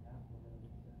sacrificed, Bethlehem,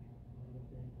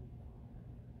 etc.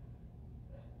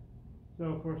 So,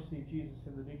 of course, see Jesus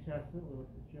in the New Testament. We look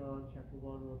at John chapter 1,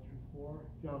 1 through 4.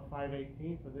 John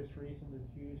 5:18, for this reason the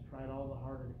Jews tried all the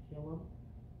harder to kill him.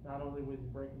 Not only was he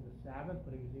breaking the Sabbath,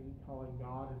 but he was even calling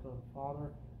God his own Father,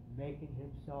 making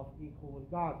himself equal with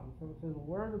God. And someone says, well,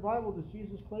 where in the Bible does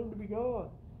Jesus claim to be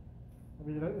God? I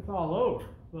mean, it's all over,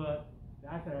 but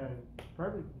that's a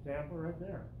perfect example right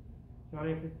there. John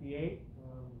 8:58,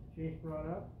 Chase brought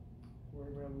up, where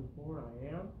Abraham was born,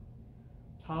 I am.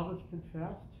 Thomas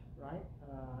confessed, right,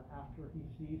 after he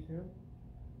sees him.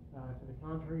 To the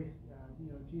contrary,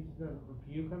 Jesus doesn't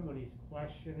rebuke him when he's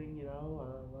questioning,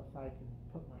 unless I can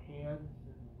put my hands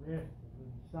and wrists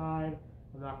and inside,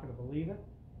 I'm not going to believe it.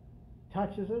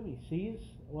 Touches him, he sees.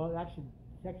 Well, actually,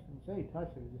 the text didn't say he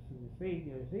touched him, just as he sees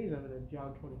him. And in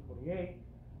John 20:28,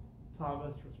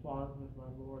 Thomas responds with my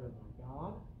Lord and my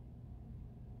God.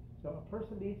 So a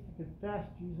person needs to confess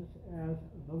Jesus as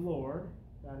the Lord.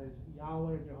 That is,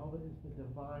 Yahweh or Jehovah is the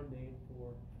divine name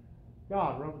for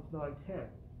God. Romans 9:10.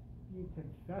 You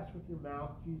confess with your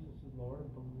mouth Jesus is Lord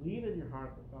and believe in your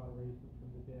heart that God raised him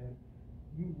from the dead,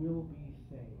 you will be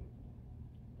saved.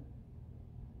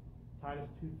 Titus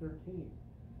 2:13.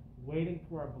 Waiting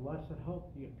for our blessed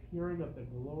hope, the appearing of the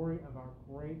glory of our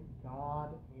great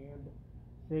God and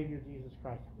Savior Jesus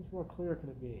Christ. How much more clear can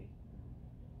it be?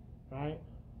 Right?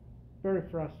 Very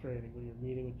frustrating when you're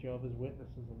meeting with Jehovah's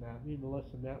Witnesses and that. Me and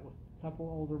Melissa met with a couple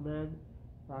older men.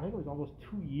 I think it was almost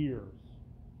 2 years.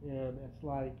 And it's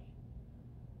like,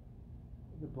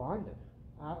 they're blinded.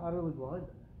 Utterly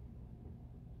blinded.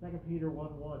 2 Peter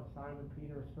 1:1. Simon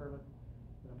Peter, a servant,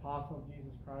 an apostle of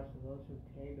Jesus Christ, and those who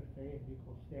obtained a faith of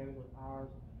equal standing with ours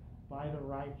by the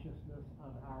righteousness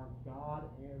of our God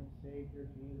and Savior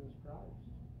Jesus Christ.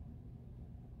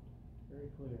 Very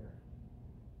clear.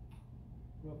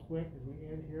 Real quick, as we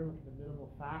end here, look at the minimal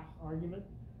facts argument.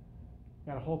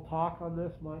 Got a whole talk on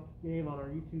this Mike gave on our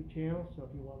YouTube channel, so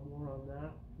if you want more on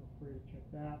that, feel free to check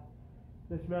that.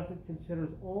 This method considers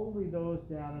only those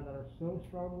data that are so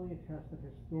strongly attested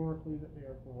historically that they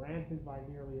are granted by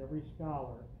nearly every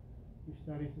scholar who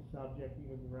studies the subject,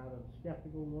 even the rather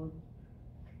skeptical ones.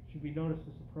 It should be noticed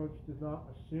this approach does not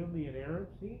assume the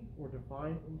inerrancy or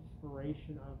divine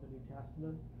inspiration of the New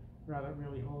Testament. Rather, it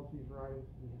merely holds these writings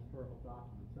to be historical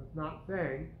documents. So it's not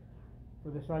saying, for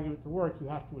this argument to work, you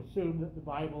have to assume that the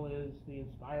Bible is the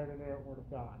inspired and inerrant Word of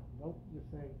God. Nope, just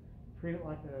saying, treat it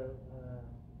like a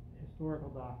historical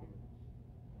documents.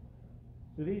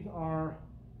 So these are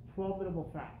 12 minimal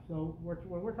facts. So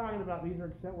when we're talking about these,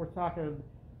 we're talking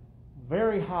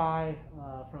very high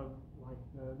from like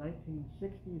the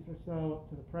 1960s or so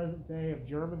to the present day of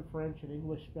German, French, and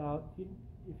English scholars. If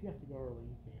you have to go early,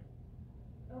 you can.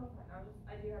 Oh, okay.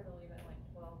 I do have to leave at like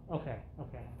 12. Okay.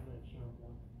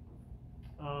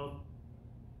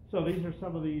 So these are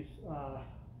some of these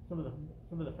some of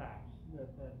the facts that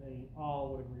they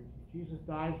all would agree to. Jesus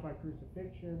dies by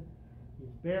crucifixion. He's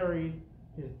buried.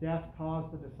 His death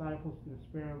caused the disciples to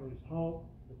despair and lose hope.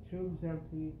 The tomb's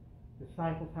empty.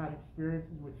 Disciples had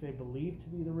experiences which they believed to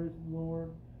be the risen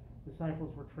Lord.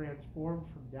 Disciples were transformed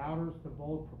from doubters to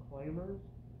bold proclaimers.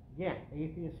 Again,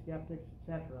 atheists, skeptics,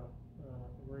 etc.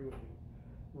 Agree with me.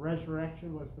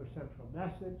 Resurrection was their central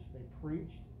message. They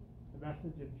preached the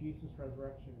message of Jesus'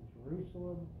 resurrection in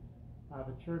Jerusalem.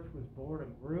 The church was born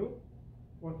and grew.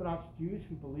 Orthodox Jews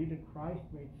who believed in Christ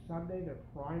made Sunday their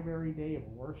primary day of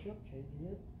worship, changing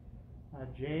it.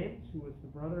 James, who was the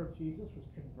brother of Jesus, was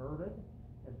converted,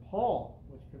 and Paul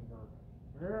was converted.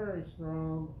 Very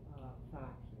strong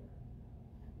facts here.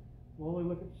 We'll only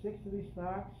look at 6 of these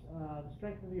facts. The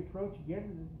strength of the approach,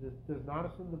 again, does not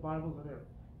assume the Bible's in there.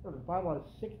 No, the Bible has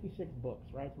 66 books,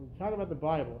 right? So when we talk about the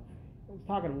Bible, we're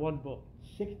talking one book.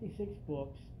 66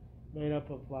 books made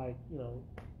up of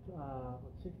 66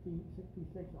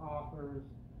 authors,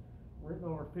 written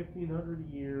over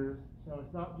 1,500 years. So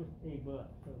it's not just a book.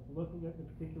 So it's looking at the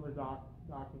particular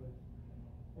documents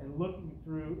and looking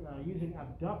through, using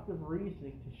abductive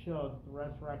reasoning to show that the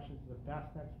resurrection is the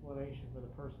best explanation for the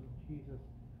person of Jesus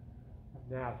of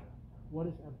Nazareth. What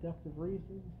is abductive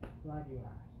reasoning? Glad you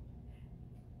asked.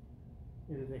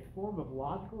 It is a form of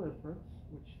logical inference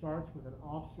which starts with an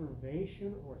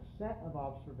observation or set of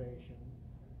observations,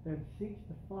 then seeks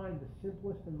to find the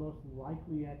simplest and most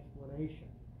likely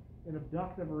explanation. In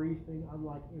abductive reasoning,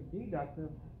 unlike in deductive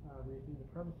reasoning, the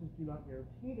premises do not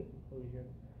guarantee the conclusion,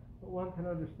 but one can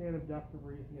understand abductive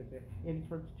reasoning as an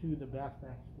inference to the best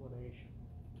explanation.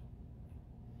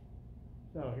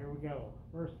 So here we go.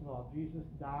 First of all, Jesus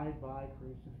died by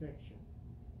crucifixion.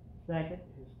 Second,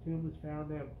 his tomb was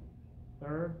found empty.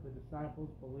 Third, the disciples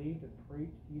believed and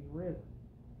preached he's risen.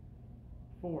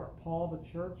 4, Paul the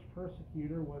church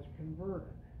persecutor was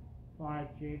converted. 5,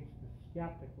 James the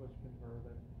skeptic was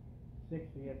converted. 6,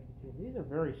 the empty tomb. These are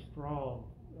very strong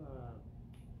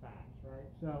facts, right?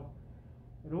 So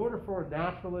in order for a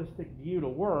naturalistic view to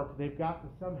work, they've got to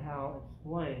somehow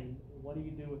explain what do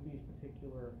you do with these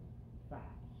particular facts.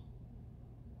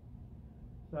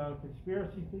 So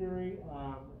conspiracy theory,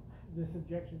 this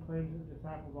objection claims that the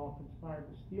disciples all conspired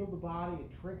to steal the body and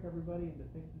trick everybody into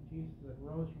thinking Jesus had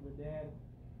rose from the dead,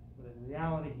 but in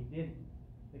reality he didn't.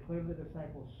 They claim the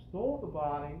disciples stole the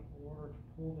body in order to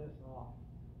pull this off.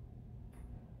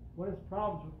 What is the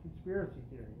problems with conspiracy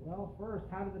theory? Well, first,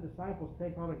 how did the disciples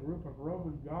take on a group of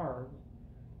Roman guards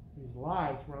whose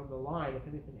lives were on the line if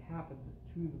anything happened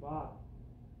to the body?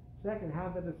 Second, how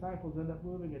did the disciples end up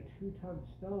moving a 2-ton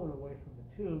stone away from the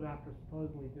tomb after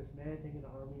supposedly dismantling an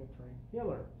army of trained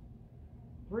killers?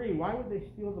 3, why would they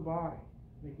steal the body?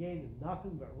 They gained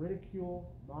nothing but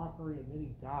ridicule, mockery, and many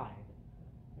died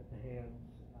at the hands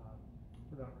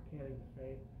for not recanting the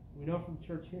faith. We know from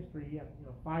church history,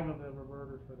 5 of them were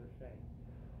murdered for their faith.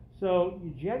 So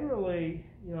you generally,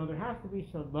 there has to be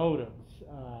some motives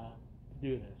to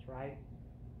do this, right?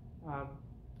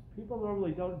 People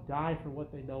normally don't die for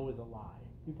what they know is a lie.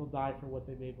 People die for what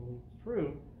they may believe is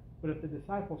true. But if the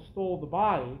disciples stole the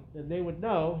body, then they would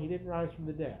know he didn't rise from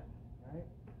the dead, right?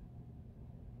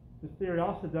 This theory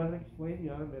also doesn't explain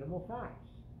the other minimal facts.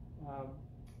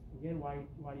 Again, why do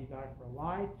you die for a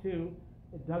lie? 2,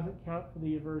 it doesn't count for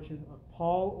the aversion of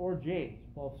Paul or James,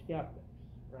 both skeptics,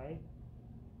 right?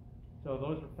 So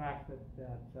those are facts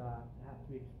that have to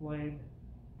be explained.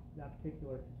 That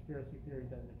particular conspiracy theory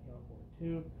doesn't account for it.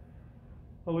 2,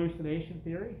 hallucination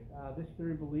theory. This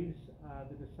theory believes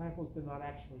the disciples did not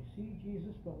actually see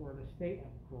Jesus, but were in a state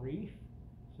of grief,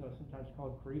 so sometimes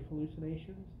called grief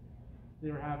hallucinations.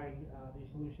 They were having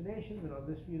these hallucinations, and on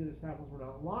this view, the disciples were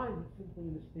not lying, but simply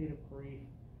in a state of grief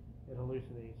and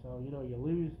hallucinating. So, you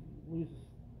lose a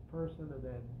person, and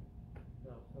then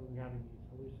suddenly having these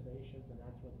hallucinations, and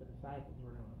that's what the disciples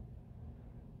were doing.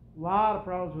 A lot of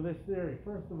problems with this theory.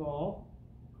 First of all,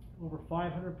 over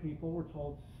 500 people were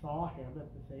told saw him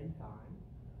at the same time.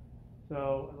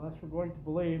 So unless we're going to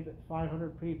believe that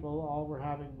 500 people all were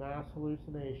having mass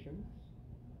hallucinations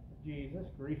of Jesus,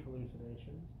 grief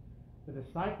hallucinations, the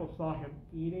disciples saw him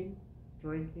eating,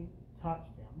 drinking,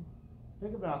 touched him.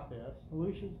 Think about this.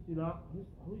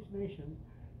 Hallucinations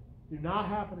do not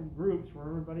happen in groups where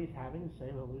everybody's having the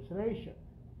same hallucination.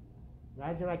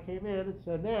 Imagine I came in and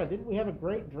said, man, didn't we have a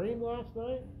great dream last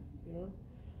night?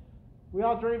 We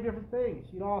all dream different things.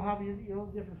 You all have your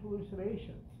own different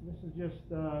hallucinations. This is just,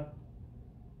 there's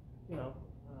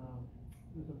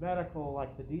a medical,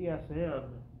 like the DSM,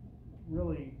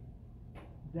 really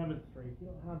demonstrates you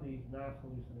don't have these mass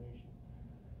hallucinations.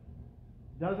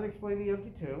 Doesn't explain the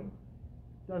empty tomb.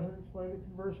 Doesn't explain the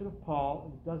conversion of Paul,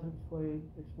 and doesn't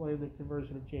explain the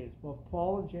conversion of James. Both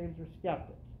Paul and James are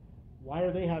skeptics. Why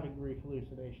are they having grief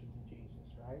hallucinations of Jesus,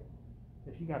 right?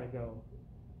 If you got to go,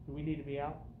 do we need to be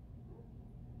out?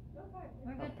 No, fine.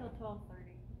 We're good till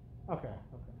 12:30. Okay. I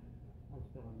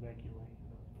just don't want to make you late.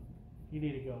 If you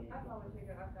need to go, you I go. probably should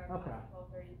go after Okay.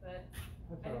 12:30, but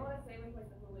That's I do all want right. to say with the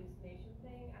hallucination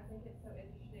thing, I think it's so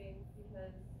interesting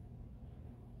because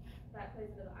that plays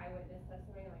into the eyewitness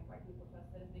testimony, like why people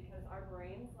tested, is because our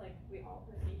brains, we all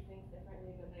perceive things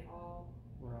differently, but they all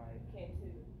Right. came to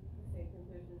the same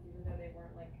conclusions, even though they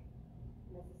weren't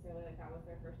necessarily that was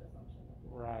their first assumption.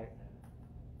 Right. So.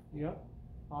 Yep.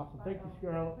 Awesome. Thank you,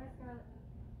 Scarlett. Bye, Scarlett.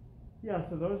 Yeah,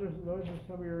 so those are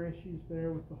some of your issues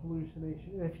there with the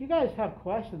hallucination. And if you guys have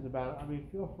questions about it, I mean,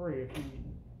 feel free. If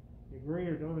you agree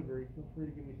or don't agree, feel free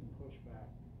to give me some pushback.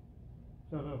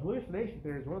 So the hallucination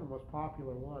theory is one of the most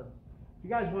popular ones. If you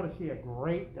guys want to see a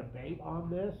great debate on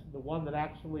this, the one that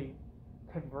actually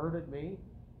converted me,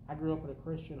 I grew up in a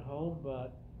Christian home,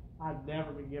 but I've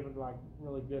never been given like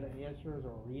really good answers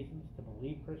or reasons to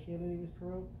believe Christianity was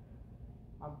true.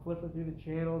 I'm flipping through the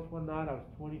channels one night. I was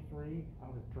 23. I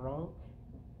was drunk,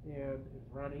 and it was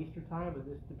around Easter time. And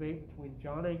this debate between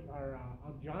John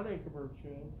Ankerberg's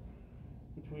show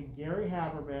between Gary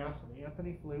Habermas and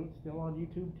Anthony Flew, it's still on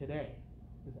YouTube today.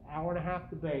 It's an hour-and-a-half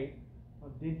debate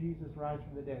on did Jesus rise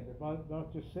from the dead. They're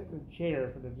both just sitting in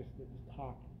chairs and they're just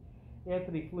talking.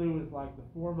 Anthony Flew is like the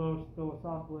foremost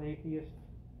philosophical atheist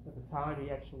at the time. He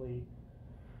actually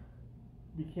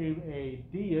became a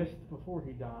deist before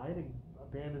he died and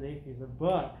abandoned atheism.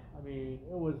 But I mean,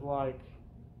 it was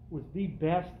the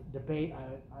best debate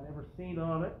I'd ever seen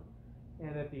on it.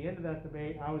 And at the end of that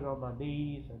debate, I was on my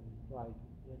knees and like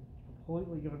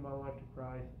completely given my life to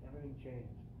Christ. Everything changed.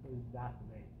 It was that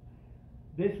debate.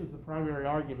 This was the primary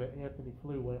argument Anthony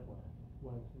Flew went with,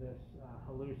 was this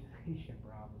hallucination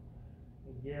problem.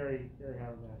 And Gary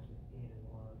Habermas just ate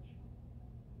his lunch.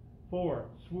 4,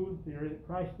 swoon theory that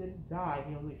Christ didn't die,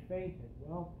 he only fainted.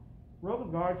 Well,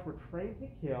 Roman guards were trained to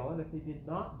kill, and if they did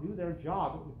not do their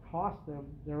job, it would cost them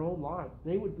their own lives.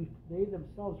 They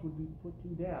themselves would be put to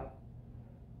death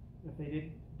if they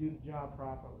didn't do the job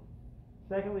properly.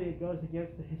 Secondly, it goes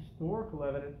against the historical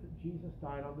evidence that Jesus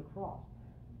died on the cross.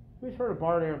 Who's heard of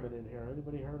Bart Ehrman in here?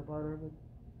 Anybody heard of Bart Ehrman?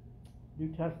 New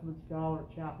Testament scholar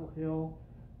at Chapel Hill.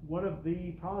 One of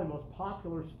the probably most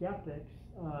popular skeptics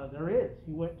there is.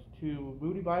 He went to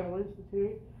Moody Bible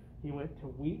Institute. He went to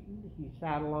Wheaton. He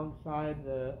sat alongside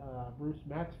the Bruce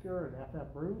Metzger and F.F.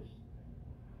 Bruce,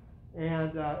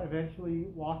 and eventually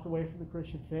walked away from the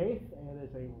Christian faith and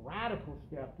is a radical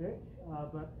skeptic,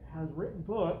 but has written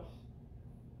books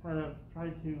kind of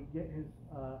trying to get his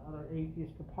other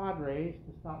atheist compadres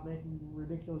to stop making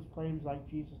ridiculous claims like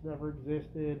Jesus never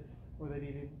existed or that he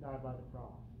didn't die by the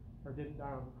cross or didn't die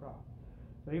on the cross.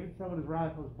 So even someone as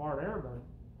radical as Bart Ehrman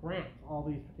grants all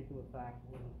these particular facts.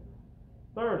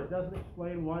 Third, it doesn't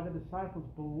explain why the disciples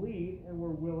believed and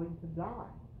were willing to die.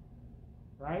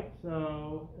 Right?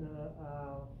 So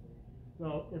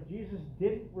if Jesus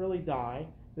didn't really die,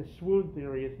 the swoon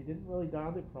theory is he didn't really die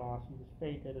on the cross, he just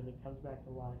fainted and then comes back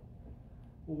to life.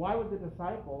 Well, why would the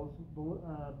disciples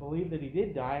believe that he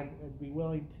did die and be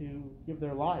willing to give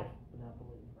their life for that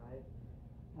belief,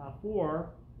 right? 4,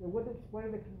 it wouldn't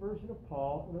explain the conversion of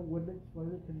Paul, and it wouldn't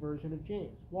explain the conversion of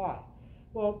James. Why?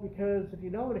 Well, because if you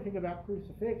know anything about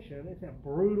crucifixion, it's a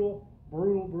brutal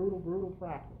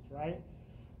practice, right?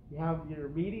 You have your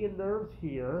median nerves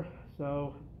here,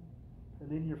 and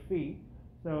then your feet.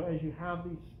 So as you have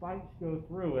these spikes go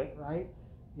through it, right,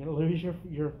 you're going to lose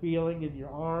your feeling in your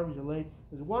arms, your legs.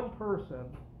 There's one person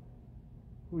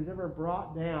who's ever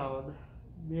brought down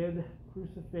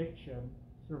mid-crucifixion,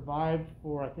 survived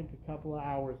for, I think, a couple of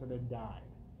hours and then died.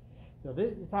 So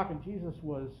you're talking Jesus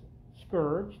was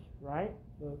scourged, right,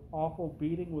 the awful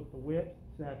beating with the whip,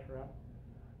 etc.,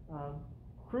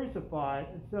 crucified.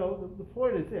 And so the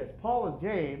point is this: Paul and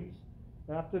James,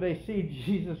 after they see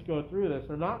Jesus go through this,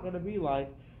 they're not going to be like,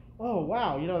 oh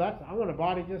wow, I want a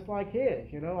body just like his,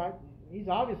 he's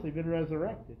obviously been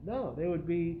resurrected. No, they would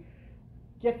be,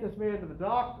 get this man to the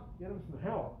doctor, get him some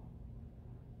help.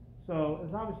 So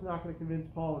it's obviously not going to convince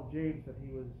Paul and James that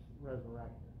he was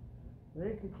resurrected. And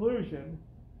in conclusion,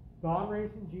 God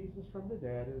raising Jesus from the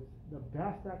dead is the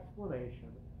best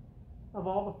explanation of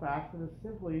all the facts, and it's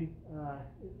simply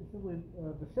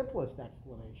the simplest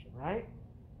explanation, right?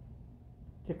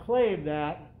 To claim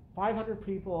that 500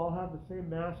 people all have the same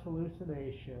mass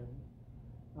hallucination,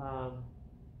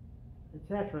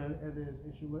 etc., and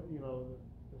as you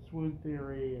the swoon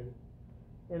theory,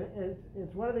 and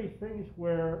it's one of these things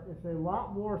where it's a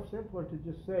lot more simpler to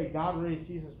just say God raised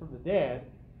Jesus from the dead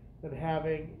than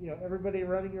having everybody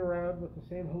running around with the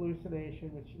same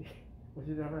hallucination, which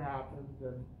never happens,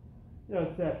 and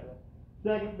etc.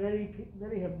 Second,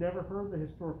 many have never heard the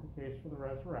historical case for the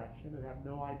resurrection and have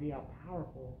no idea how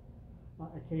powerful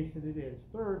a case that it is.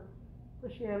 Third,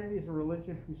 Christianity is a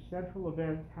religion whose central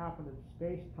events happen in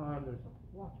space-time. There's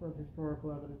lots of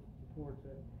historical evidence that supports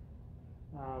it.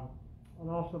 And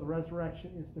also the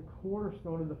resurrection is the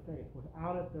cornerstone of the faith.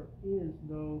 Without it, there is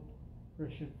no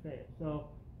Christian faith. So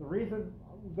the reason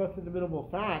we go through the minimal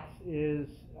facts is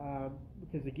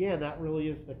because, again, that really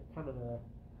is the kind of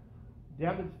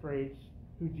demonstrates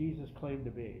who Jesus claimed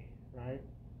to be, right?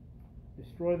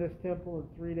 destroy this temple in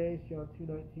 3 days, John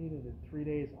 2:19, and in 3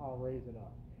 days I'll raise it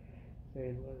up.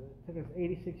 Saying, well, it took us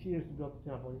 86 years to build the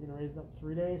temple. You're going to raise it up in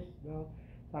 3 days? No.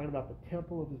 Talking about the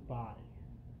temple of his body,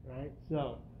 right?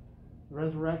 So, the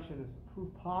resurrection is the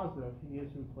proof positive he is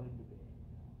who he claimed to be.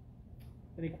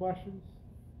 Any questions?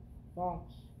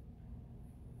 Thoughts?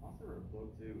 I also wrote a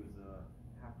book too. It was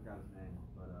I forgot his name,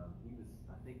 but he was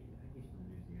I think he's from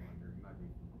New Zealand, or he might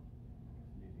be from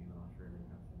New Zealand, Australia,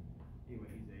 kind of thing.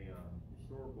 Anyway, he's a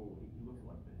historical. He looks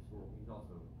like the historical. He's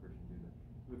also a Christian dude, but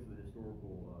he looks at the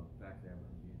historical facts they have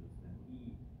on Jesus, and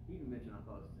he even mentioned, I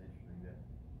thought this was interesting, that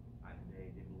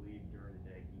they believed during the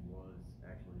day he was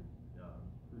actually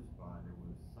crucified. There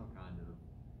was some kind of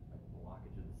like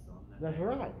blockage of the sun that That's day.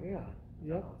 right, yeah.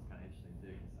 Yep. That was kind of interesting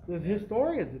too. There's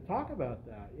historians that talk about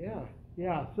that, yeah.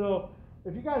 Yeah, so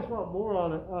if you guys want more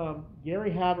on it,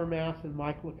 Gary Habermas and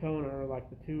Mike Lacona are like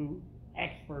the two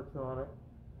experts on it.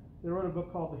 They wrote a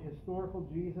book called The Historical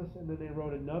Jesus, and then they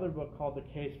wrote another book called The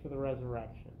Case for the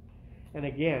Resurrection. And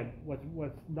again,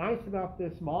 what's nice about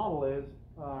this model is,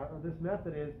 or this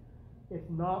method is, it's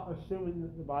not assuming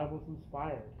that the Bible is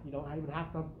inspired. You don't even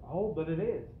have to hold that it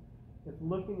is. It's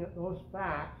looking at those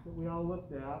facts that we all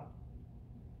looked at,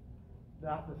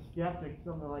 that the skeptics,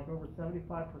 something like over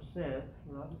 75%,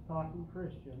 we're not just talking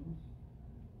Christians,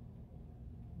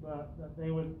 but that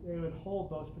they would hold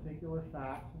those particular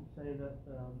facts and say that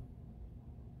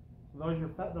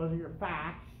those are your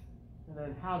facts, and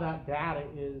then how that data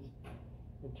is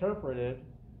interpreted,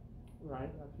 right?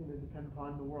 That's going to depend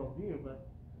upon the worldview, but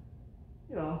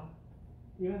you know,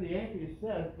 even the atheist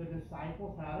says the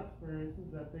disciples had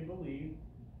experiences that they believed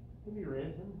to be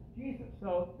risen Jesus.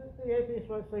 So the atheist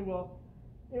might say, well,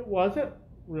 it wasn't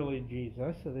really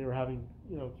Jesus that they were having,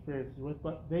 experiences with,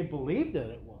 but they believed that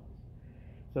it was.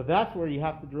 So that's where you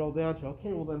have to drill down to,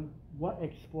 okay, well then what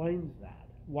explains that?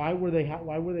 Why were they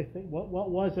what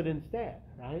was it instead,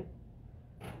 right?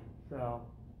 So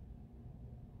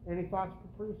any thoughts,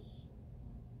 Caprice?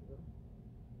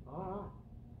 All right.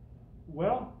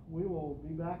 Well, we will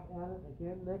be back at it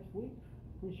again next week.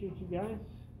 Appreciate you guys.